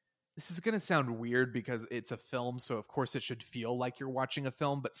 this is going to sound weird because it's a film, so of course it should feel like you're watching a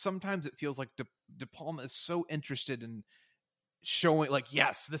film, but sometimes it feels like De Palma is so interested in showing like,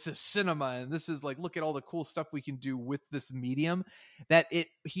 yes, this is cinema, and this is like, look at all the cool stuff we can do with this medium, that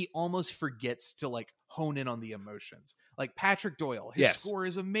he almost forgets to like hone in on the emotions. Like Patrick Doyle, his score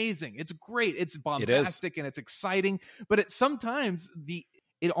is amazing. It's great. It's bombastic and it's exciting, but sometimes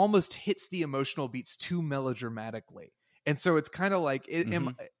it almost hits the emotional beats too melodramatically. And so it's kind of like,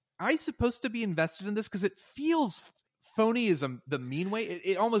 am I supposed to be invested in this? Because it feels phony is the mean way.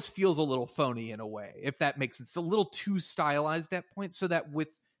 It almost feels a little phony in a way, if that makes sense. It's a little too stylized at points, so that with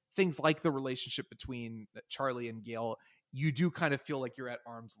things like the relationship between Charlie and Gail, you do kind of feel like you're at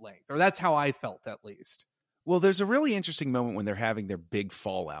arm's length, or that's how I felt at least. Well, there's a really interesting moment when they're having their big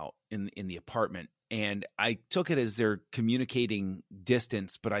fallout in the apartment, and I took it as they're communicating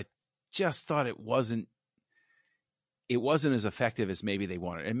distance, but I just thought it wasn't as effective as maybe they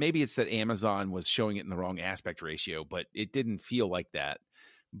wanted. And maybe it's that Amazon was showing it in the wrong aspect ratio, but it didn't feel like that.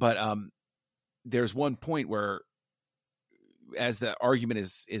 But there's one point where, as the argument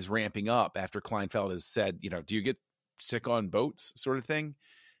is ramping up after Kleinfeld has said, do you get sick on boats sort of thing?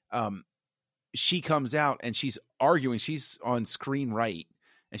 She comes out and she's arguing. She's on screen right,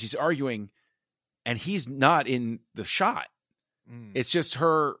 and she's arguing, and he's not in the shot. It's just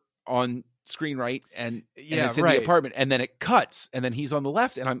her on screen right, and it's in the apartment, and then it cuts, and then he's on the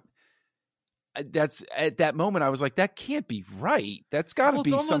left, and that's at that moment I was like, that can't be right. That's got to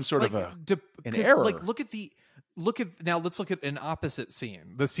be some sort of an error. Like now let's look at an opposite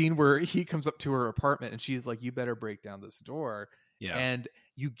scene, the scene where he comes up to her apartment and she's like, you better break down this door. And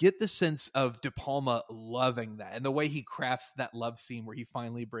you get the sense of De Palma loving that, and the way he crafts that love scene where he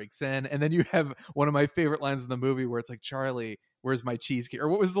finally breaks in. And then you have one of my favorite lines in the movie where it's like, Charlie, where's my cheesecake? Or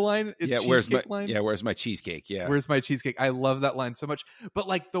what was the line? Where's my cheesecake? Yeah. Where's my cheesecake? I love that line so much. But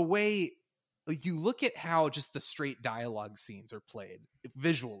like the way, like, you look at how just the straight dialogue scenes are played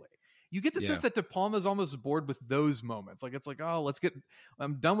visually, you get the sense that De Palma is almost bored with those moments. Like, it's like, oh,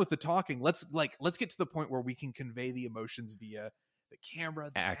 I'm done with the talking. Let's get to the point where we can convey the emotions via the camera,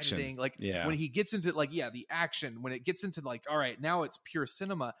 the action, editing. Like when he gets into the action, when it gets into like, all right, now it's pure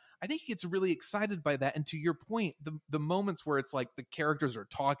cinema. I think he gets really excited by that. And to your point, the moments where it's like the characters are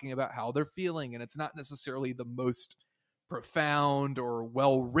talking about how they're feeling, and it's not necessarily the most profound or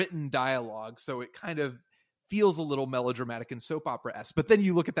well-written dialogue. So it kind of feels a little melodramatic and soap opera-esque. But then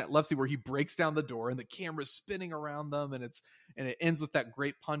you look at that love scene where he breaks down the door and the camera's spinning around them, and it ends with that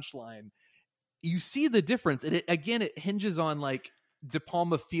great punchline. You see the difference. And it hinges on like De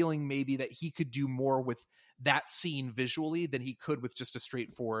Palma feeling maybe that he could do more with that scene visually than he could with just a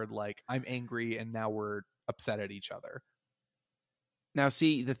straightforward, like, I'm angry and now we're upset at each other. Now,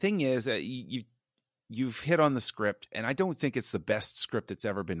 see, the thing is, you've hit on the script, and I don't think it's the best script that's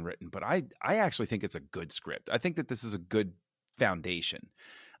ever been written, but I actually think it's a good script. I think that this is a good foundation.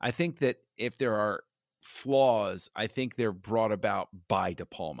 I think that if there are flaws, I think they're brought about by De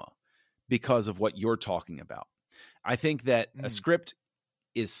Palma because of what you're talking about. I think that a script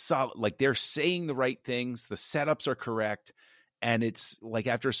is solid. Like, they're saying the right things. The setups are correct. And it's like,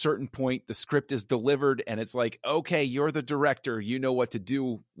 after a certain point, the script is delivered and it's like, okay, you're the director. You know what to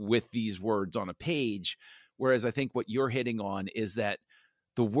do with these words on a page. Whereas I think what you're hitting on is that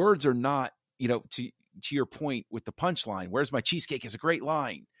the words are not, to your point with the punchline, where's my cheesecake is a great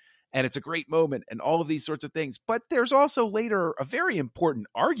line. And it's a great moment and all of these sorts of things. But there's also later a very important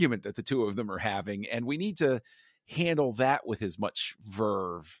argument that the two of them are having. And we need to handle that with as much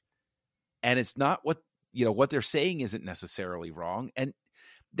verve. And it's not what they're saying isn't necessarily wrong. And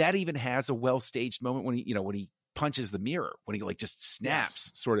that even has a well-staged moment when he punches the mirror, when he like just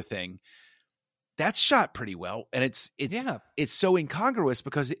snaps sort of thing. That's shot pretty well. And it's so incongruous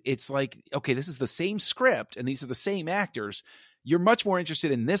because it's like, okay, this is the same script and these are the same actors. You're much more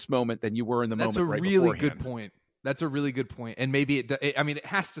interested in this moment than you were in the moment right beforehand. That's a really good point. That's a really good point. And maybe it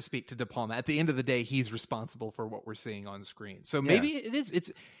has to speak to De Palma. At the end of the day, he's responsible for what we're seeing on screen. So maybe it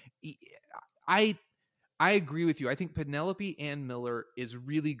is. I agree with you. I think Penelope Ann Miller is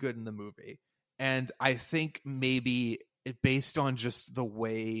really good in the movie. And I think maybe based on just the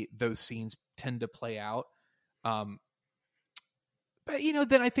way those scenes tend to play out. But,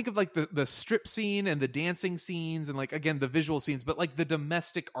 then I think of like the strip scene and the dancing scenes and like, again, the visual scenes, but like the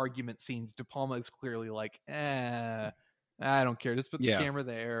domestic argument scenes, De Palma is clearly like, I don't care. Just put the camera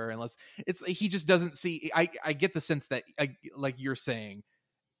there. Unless it's, he just doesn't see, I get the sense that like you're saying,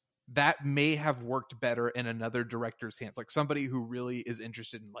 that may have worked better in another director's hands, like somebody who really is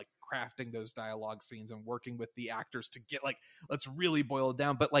interested in like crafting those dialogue scenes and working with the actors to get like, let's really boil it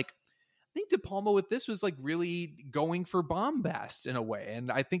down. But like, I think De Palma with this was like really going for bombast in a way.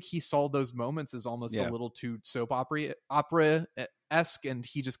 And I think he saw those moments as almost a little too soap opera-esque. And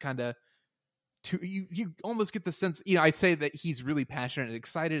he just kind of you almost get the sense, I say that he's really passionate and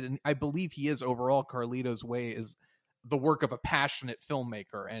excited, and I believe he is. Overall, Carlito's Way is the work of a passionate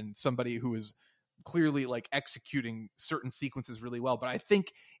filmmaker and somebody who is clearly like executing certain sequences really well. But I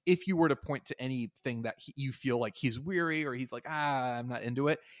think if you were to point to anything that you feel like he's weary or he's like, I'm not into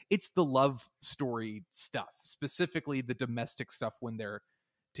it, it's the love story stuff, specifically the domestic stuff when they're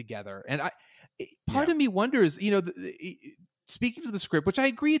together. And part of me wonders, speaking to the script, which I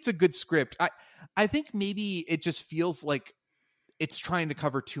agree it's a good script, I think maybe it just feels like it's trying to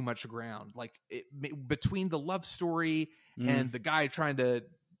cover too much ground, like between the love story and the guy trying to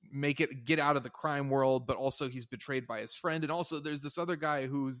get out of the crime world, but also he's betrayed by his friend, and also there's this other guy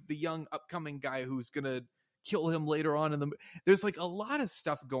who's the young upcoming guy who's gonna kill him later on there's like a lot of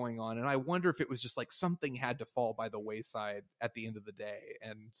stuff going on, and I wonder if it was just like something had to fall by the wayside at the end of the day,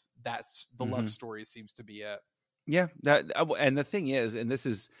 and that's the love story seems to be it. Yeah, and the thing is, and this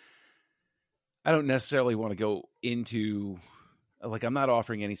is, I don't necessarily want to go into, like, I'm not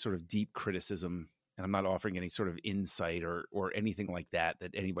offering any sort of deep criticism, and I'm not offering any sort of insight or anything like that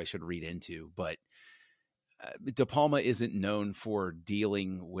anybody should read into. But De Palma isn't known for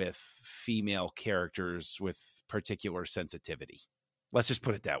dealing with female characters with particular sensitivity. Let's just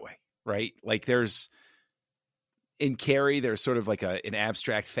put it that way, right? Like in Carrie, there's sort of like an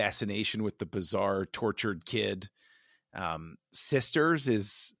abstract fascination with the bizarre, tortured kid. Sisters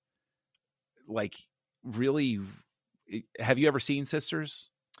is like really. Have you ever seen Sisters?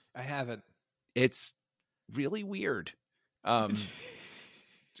 I haven't. It's really weird.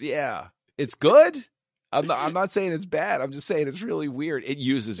 Yeah, it's good. I'm not saying it's bad. I'm just saying it's really weird. It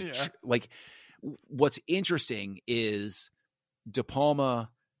uses like, what's interesting is De Palma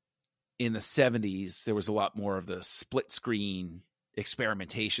in the 70s, there was a lot more of the split screen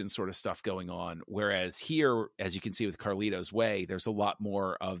experimentation sort of stuff going on. Whereas here, as you can see with Carlito's Way, there's a lot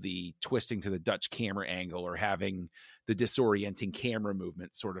more of the twisting to the Dutch camera angle or having the disorienting camera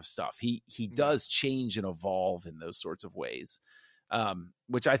movement sort of stuff. He does change and evolve in those sorts of ways,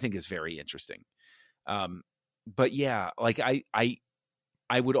 which I think is very interesting. But yeah, like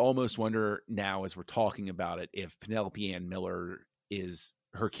I would almost wonder now as we're talking about it, if Penelope Ann Miller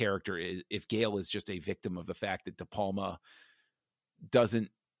her character if Gail is just a victim of the fact that De Palma doesn't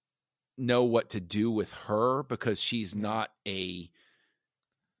know what to do with her because she's not a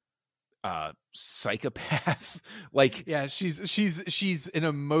psychopath. Like, yeah, she's an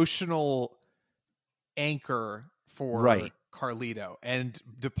emotional anchor for Carlito, and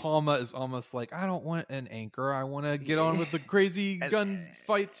De Palma is almost like, I don't want an anchor, I want to get on with the crazy gun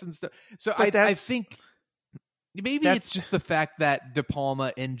fights and stuff. So I think maybe it's just the fact that De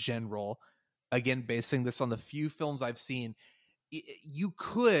Palma in general, again basing this on the few films I've seen, you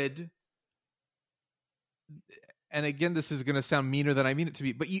could, and again this is going to sound meaner than I mean it to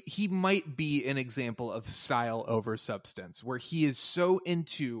be, but he might be an example of style over substance, where he is so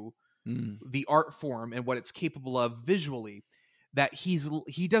into the art form and what it's capable of visually that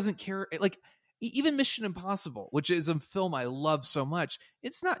he doesn't care. Like even Mission Impossible, which is a film I love so much,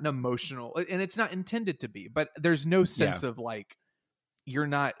 it's not an emotional, and it's not intended to be, but there's no sense of like, you're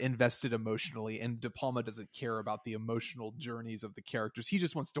not invested emotionally, and De Palma doesn't care about the emotional journeys of the characters. He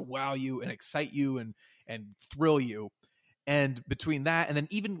just wants to wow you and excite you and thrill you. And between that and then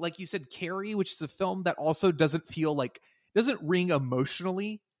even like you said, Carrie, which is a film that also doesn't ring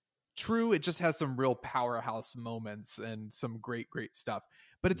emotionally true. It just has some real powerhouse moments and some great stuff.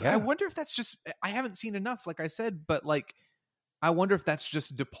 But I wonder if that's just, I haven't seen enough, like I said, but like, I wonder if that's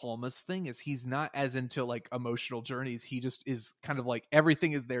just De Palma's thing, is he's not as into like emotional journeys. He just is kind of like,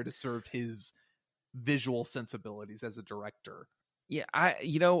 everything is there to serve his visual sensibilities as a director. Yeah.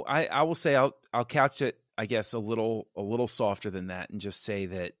 I will say I'll couch it, I guess, a little softer than that, and just say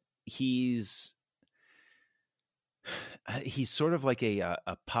that he's sort of like a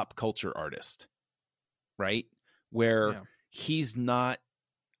pop culture artist, right? Where he's not,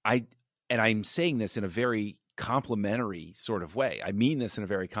 I'm saying this in a very complimentary sort of way. I mean this in a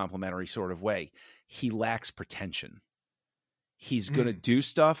very complimentary sort of way. He lacks pretension. He's going to do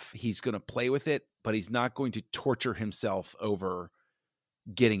stuff. He's going to play with it, but he's not going to torture himself over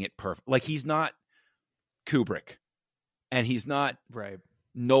getting it perfect. Like, he's not Kubrick, and he's not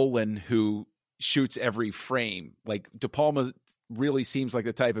Nolan, who shoots every frame. Like, De Palma really seems like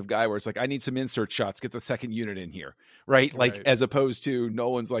the type of guy where it's like, I need some insert shots, get the second unit in here, right? Like, as opposed to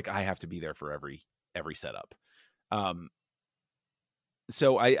Nolan's like, I have to be there for every setup.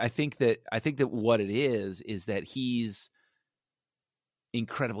 So I think that what it is that he's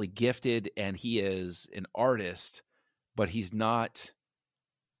incredibly gifted and he is an artist, but he's not,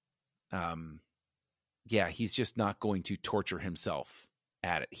 he's just not going to torture himself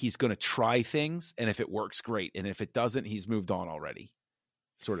at it. He's going to try things, and if it works, great. And if it doesn't, he's moved on already,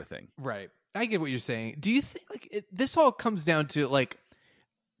 sort of thing. Right. I get what you're saying. Do you think like this all comes down to like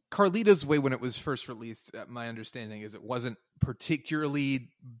Carlito's Way when it was first released? My understanding is it wasn't particularly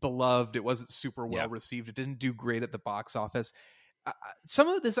beloved. It wasn't super well received. It didn't do great at the box office. Some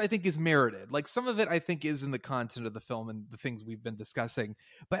of this I think is merited. Like some of it I think is in the content of the film and the things we've been discussing.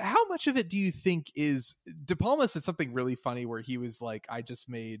 But how much of it do you think is De Palma said something really funny where he was like, I just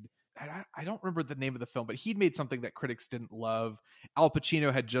made, I don't remember the name of the film, but he'd made something that critics didn't love. Al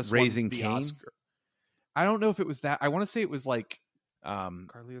Pacino had just Raising won the Cain? Oscar. I don't know if it was that. I want to say it was like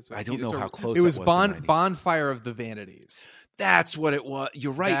Carlito's Way. I don't know how close it was. That was Bonfire of the Vanities. That's what it was.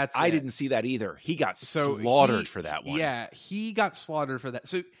 You're right. That's I it. didn't see that either. He got slaughtered for that one. Yeah, he got slaughtered for that.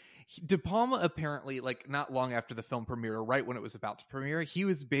 So De Palma apparently, like not long after the film premiere, or right when it was about to premiere, he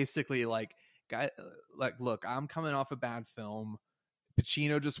was basically like, look, I'm coming off a bad film.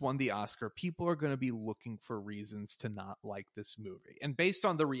 Pacino just won the Oscar. People are going to be looking for reasons to not like this movie. And based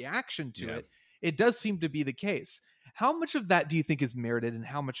on the reaction to it, it does seem to be the case. How much of that do you think is merited, and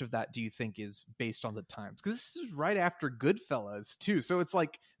how much of that do you think is based on the times? Because this is right after Goodfellas, too. So it's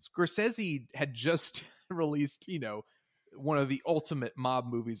like Scorsese had just released, one of the ultimate mob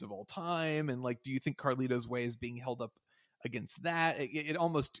movies of all time. And like, do you think Carlito's Way is being held up against that? It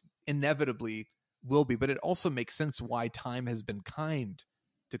almost inevitably will be, but it also makes sense why time has been kind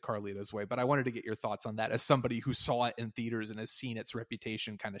to Carlito's Way. But I wanted to get your thoughts on that as somebody who saw it in theaters and has seen its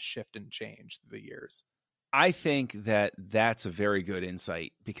reputation kind of shift and change through the years. I think that that's a very good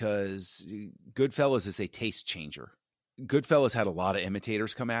insight because Goodfellas is a taste changer. Goodfellas had a lot of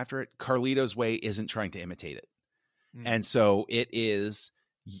imitators come after it. Carlito's Way isn't trying to imitate it. And so it is,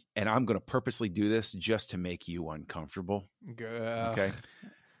 and I'm going to purposely do this just to make you uncomfortable. Okay.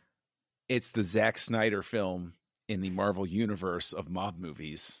 It's the Zack Snyder film in the Marvel universe of mob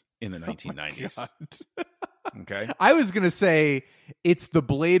movies in the 1990s. Okay. I was going to say it's the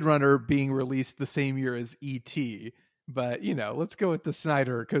Blade Runner being released the same year as E.T., but let's go with the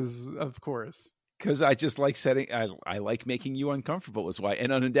Snyder because of course. Because I just like I like making you uncomfortable is why.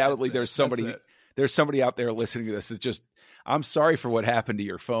 And undoubtedly there's somebody out there listening to this that just, I'm sorry for what happened to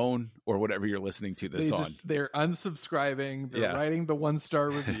your phone or whatever you're listening to this on. They're unsubscribing. They're writing the 1-star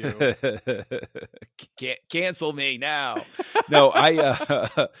review. Cancel me now. No,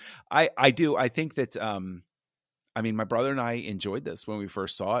 I do. I think that, my brother and I enjoyed this when we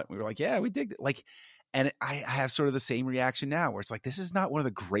first saw it. We were like, yeah, we digged it. And I have sort of the same reaction now where it's like, this is not one of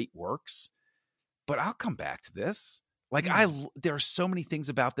the great works, but I'll come back to this. There are so many things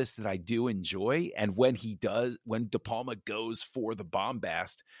about this that I do enjoy. And when De Palma goes for the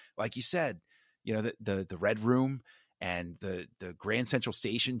bombast, like you said, the Red Room and the Grand Central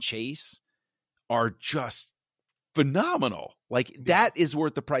Station chase are just phenomenal. That is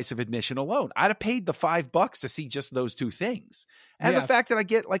worth the price of admission alone. I'd have paid the $5 to see just those two things. And the fact that I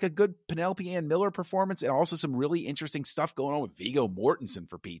get like a good Penelope Ann Miller performance and also some really interesting stuff going on with Viggo Mortensen,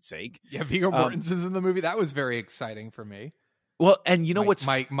 for Pete's sake. Yeah, Viggo Mortensen's in the movie. That was very exciting for me. Well, and what's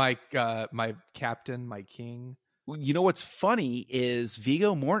my captain, my king. What's funny is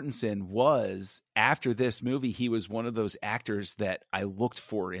Viggo Mortensen was, after this movie, he was one of those actors that I looked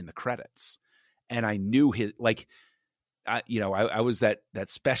for in the credits. And I knew his, I was that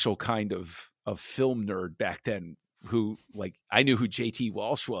special kind of film nerd back then who I knew who JT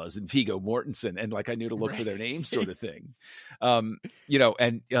Walsh was and Viggo Mortensen, and I knew to look for their names, sort of thing.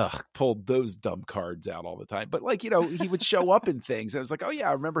 And pulled those dumb cards out all the time. But he would show up in things. I was like, oh yeah,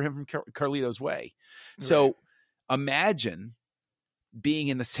 I remember him from Carlito's Way. Right. So imagine being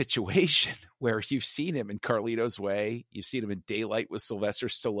in the situation where you've seen him in Carlito's Way, you've seen him in Daylight with Sylvester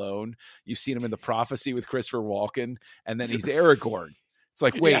Stallone, you've seen him in The Prophecy with Christopher Walken, and then he's Aragorn. It's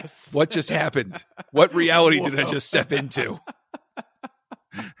like, wait, what just happened? What reality did I just step into?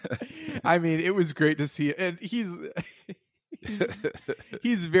 It was great to see it. And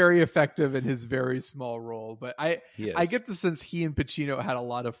he's very effective in his very small role, but I get the sense he and Pacino had a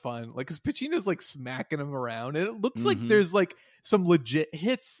lot of fun, because Pacino's smacking him around, and it looks like there's some legit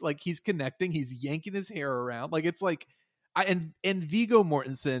hits, he's connecting, he's yanking his hair around, it's and Viggo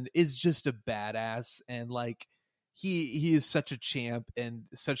Mortensen is just a badass, and he is such a champ and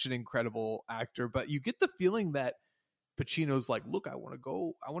such an incredible actor, but you get the feeling that Pacino's look, I want to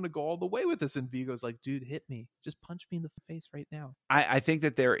go all the way with this. And Viggo's dude, hit me. Just punch me in the face right now. I think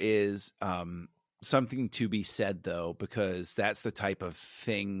that there is something to be said, though, because that's the type of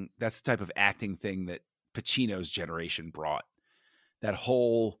acting thing that Pacino's generation brought. That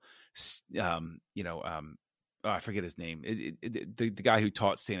whole, I forget his name. The guy who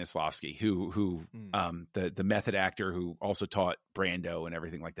taught Stanislavski, the method actor who also taught Brando and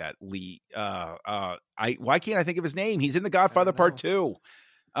everything like that. Lee. Why can't I think of his name? He's in The Godfather Part 2.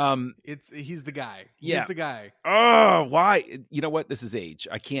 He's the guy. Yeah. He's the guy. Oh, why? You know what? This is age.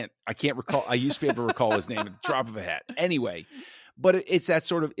 I can't recall. I used to be able to recall his name at the drop of a hat. Anyway, but it's that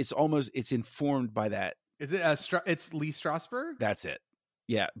sort of. It's informed by that. Is it? It's Lee Strasberg. That's it.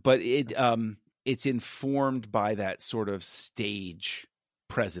 Yeah, but it's informed by that sort of stage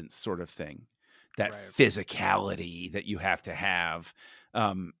presence sort of thing, that physicality that you have to have,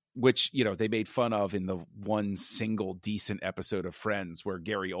 which, you know, they made fun of in the one single decent episode of Friends where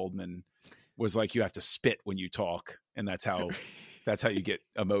Gary Oldman was like, you have to spit when you talk. And that's how you get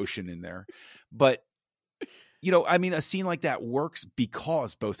emotion in there. But, you know, I mean, a scene like that works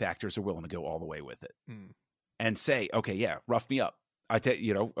because both actors are willing to go all the way with it and say, okay, yeah, rough me up.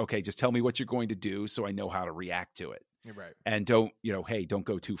 Okay, just tell me what you're going to do so I know how to react to it. You're right. And don't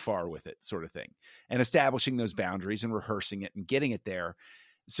go too far with it, sort of thing. And establishing those boundaries and rehearsing it and getting it there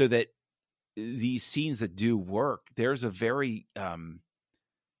so that these scenes that do work, there's a very,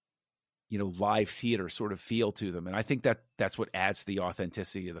 live theater sort of feel to them. And I think that's what adds to the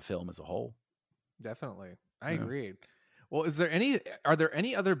authenticity of the film as a whole. Definitely. I agree. Well, are there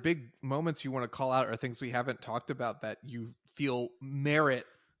any other big moments you want to call out or things we haven't talked about that you feel merit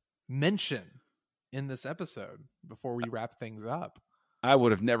mention in this episode before we wrap things up? I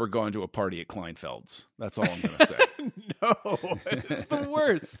would have never gone to a party at Kleinfeld's. That's all I'm going to say. No, it's the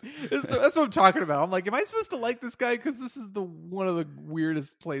worst. That's what I'm talking about. I'm like, am I supposed to like this guy? Because this is one of the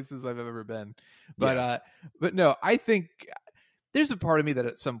weirdest places I've ever been. But yes. But no, I think there's a part of me that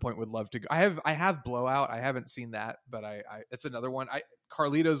at some point would love to go. I have Blowout. I haven't seen that, but I it's another one.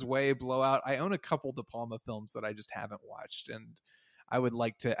 Carlito's Way, Blowout. I own a couple De Palma films that I just haven't watched, and I would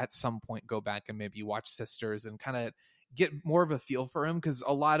like to at some point go back and maybe watch Sisters and kind of get more of a feel for him, because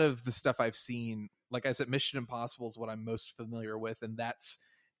a lot of the stuff I've seen, like I said, Mission Impossible is what I'm most familiar with, and that's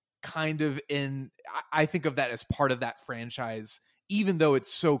kind of I think of that as part of that franchise, even though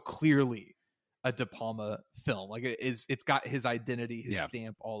it's so clearly a De Palma film. Like it's got his identity, his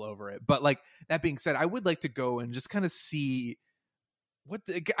stamp all over it. But like that being said, I would like to go and just kind of see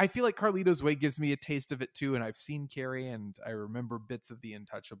I feel like Carlito's Way gives me a taste of it too. And I've seen Carrie and I remember bits of The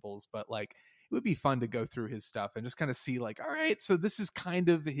Untouchables, but like it would be fun to go through his stuff and just kind of see like, all right, so this is kind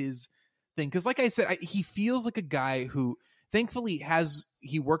of his thing. Cause like I said, he feels like a guy who thankfully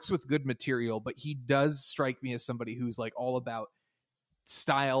he works with good material, but he does strike me as somebody who's like all about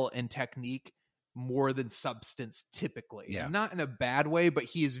style and technique more than substance typically. Not in a bad way, but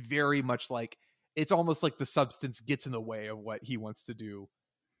he is very much like, it's almost like the substance gets in the way of what he wants to do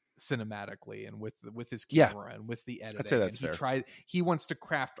cinematically and with his camera and with the editing. I'd say that's fair. He wants to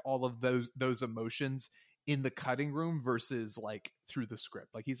craft all of those emotions in the cutting room versus like through the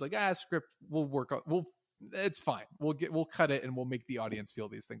script. Like he's like, script, we'll work on, it's fine. We'll cut it and we'll make the audience feel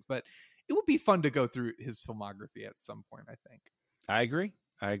these things. But it would be fun to go through his filmography at some point, I think. I agree.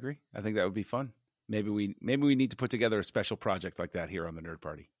 I think that would be fun. Maybe we need to put together a special project like that here on the Nerd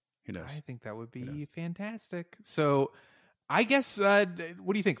Party. Who knows? I think that would be fantastic. So I guess, what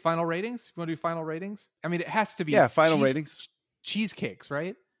do you think? Final ratings? You want to do final ratings? I mean, it has to be. Yeah, final ratings. Cheesecakes,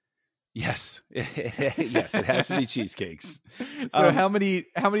 right? Yes. Yes, it has to be cheesecakes. So how many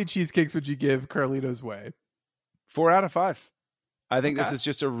cheesecakes would you give Carlito's Way? 4 out of 5. I think this is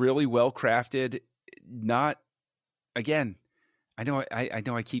just a really well crafted, again, I know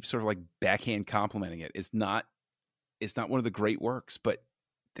I keep sort of like backhand complimenting it. It's not one of the great works, but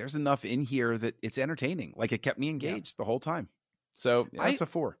there's enough in here that it's entertaining. Like it kept me engaged the whole time. So it's a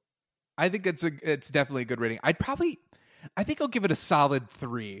 4. I think it's definitely a good rating. I think I'll give it a solid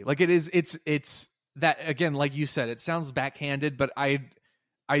 3. Like it's that, again, like you said, it sounds backhanded, but I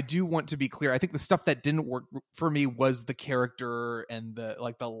do want to be clear. I think the stuff that didn't work for me was the character and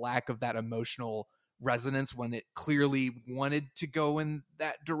the lack of that emotional resonance when it clearly wanted to go in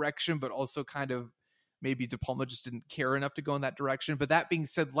that direction, but also kind of maybe De Palma just didn't care enough to go in that direction. But that being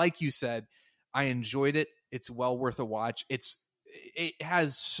said, like you said, I enjoyed it. It's well worth a watch. It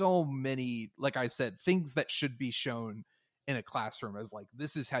has so many, like I said, things that should be shown in a classroom as like,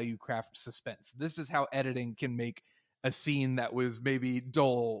 this is how you craft suspense. This is how editing can make a scene that was maybe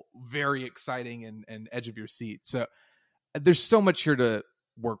dull, very exciting and edge of your seat. So there's so much here to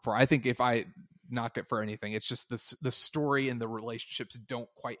work for. I think if I knock it for anything, it's just the story and the relationships don't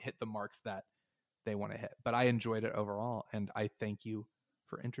quite hit the marks that they want to hit. But I enjoyed it overall, and I thank you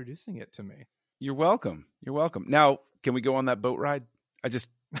for introducing it to me. You're welcome. Now, can we go on that boat ride? I just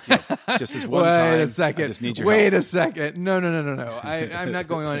as one time. Wait a second. I just need your help. A second. No. I'm not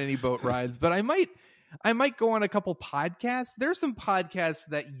going on any boat rides, but I might I might go on a couple podcasts. There's some podcasts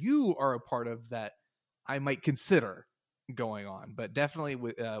that you are a part of that I might consider going on, but definitely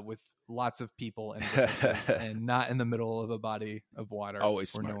with lots of people and witnesses and not in the middle of a body of water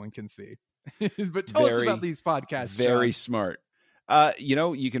Always where smart. no one can see. But tell us about these podcasts, Very John. smart.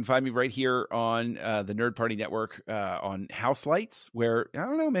 You can find me right here on the Nerd Party Network on House Lights, where, I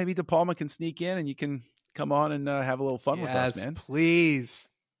don't know, maybe De Palma can sneak in and you can come on and have a little fun with us, man. Please.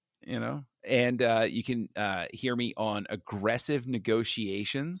 And you can hear me on Aggressive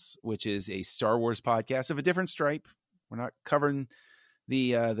Negotiations, which is a Star Wars podcast of a different stripe. We're not covering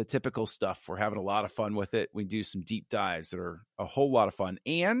the typical stuff. We're having a lot of fun with it. We do some deep dives that are a whole lot of fun.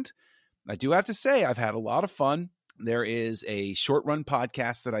 And I do have to say, I've had a lot of fun. There is a short run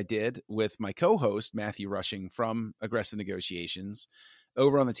podcast that I did with my co-host, Matthew Rushing from Aggressive Negotiations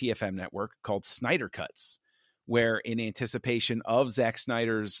over on the TFM network called Snyder Cuts, where in anticipation of Zack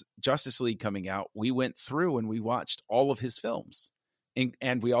Snyder's Justice League coming out, we went through and we watched all of his films.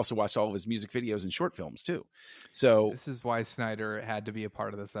 And we also watched all of his music videos and short films too. So this is why Snyder had to be a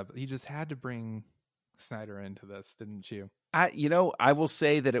part of this episode. He just had to bring Snyder into this, didn't you? I will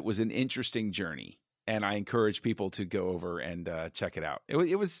say that it was an interesting journey, and I encourage people to go over and check it out. It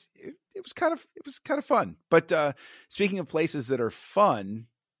was kind of fun. But speaking of places that are fun,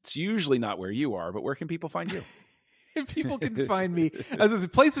 it's usually not where you are, but where can people find you? People can find me as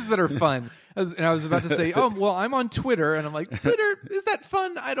places that are fun. And I was about to say, I'm on Twitter, and I'm like, Twitter, is that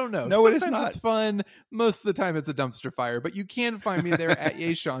fun? I don't know. No, sometimes it is not. It's fun. Most of the time, it's a dumpster fire. But you can find me there at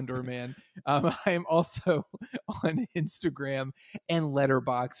YayShawnDoorman. I am also on Instagram and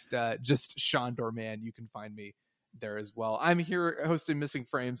Letterboxd, just Shawn Doorman. You can find me there as well. I'm here hosting Missing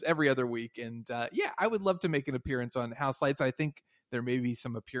Frames every other week, and I would love to make an appearance on House Lights. I think there may be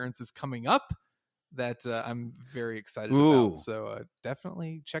some appearances coming up that I'm very excited about. So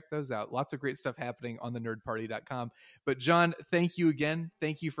definitely check those out. Lots of great stuff happening on thenerdparty.com. But John, thank you again.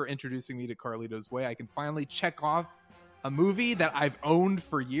 Thank you for introducing me to Carlito's Way. I can finally check off a movie that I've owned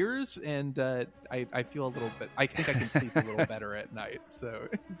for years, and I feel a little bit, I think I can sleep a little better at night. So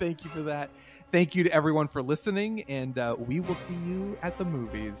thank you for that. Thank you to everyone for listening, and we will see you at the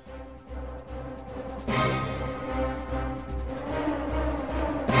movies.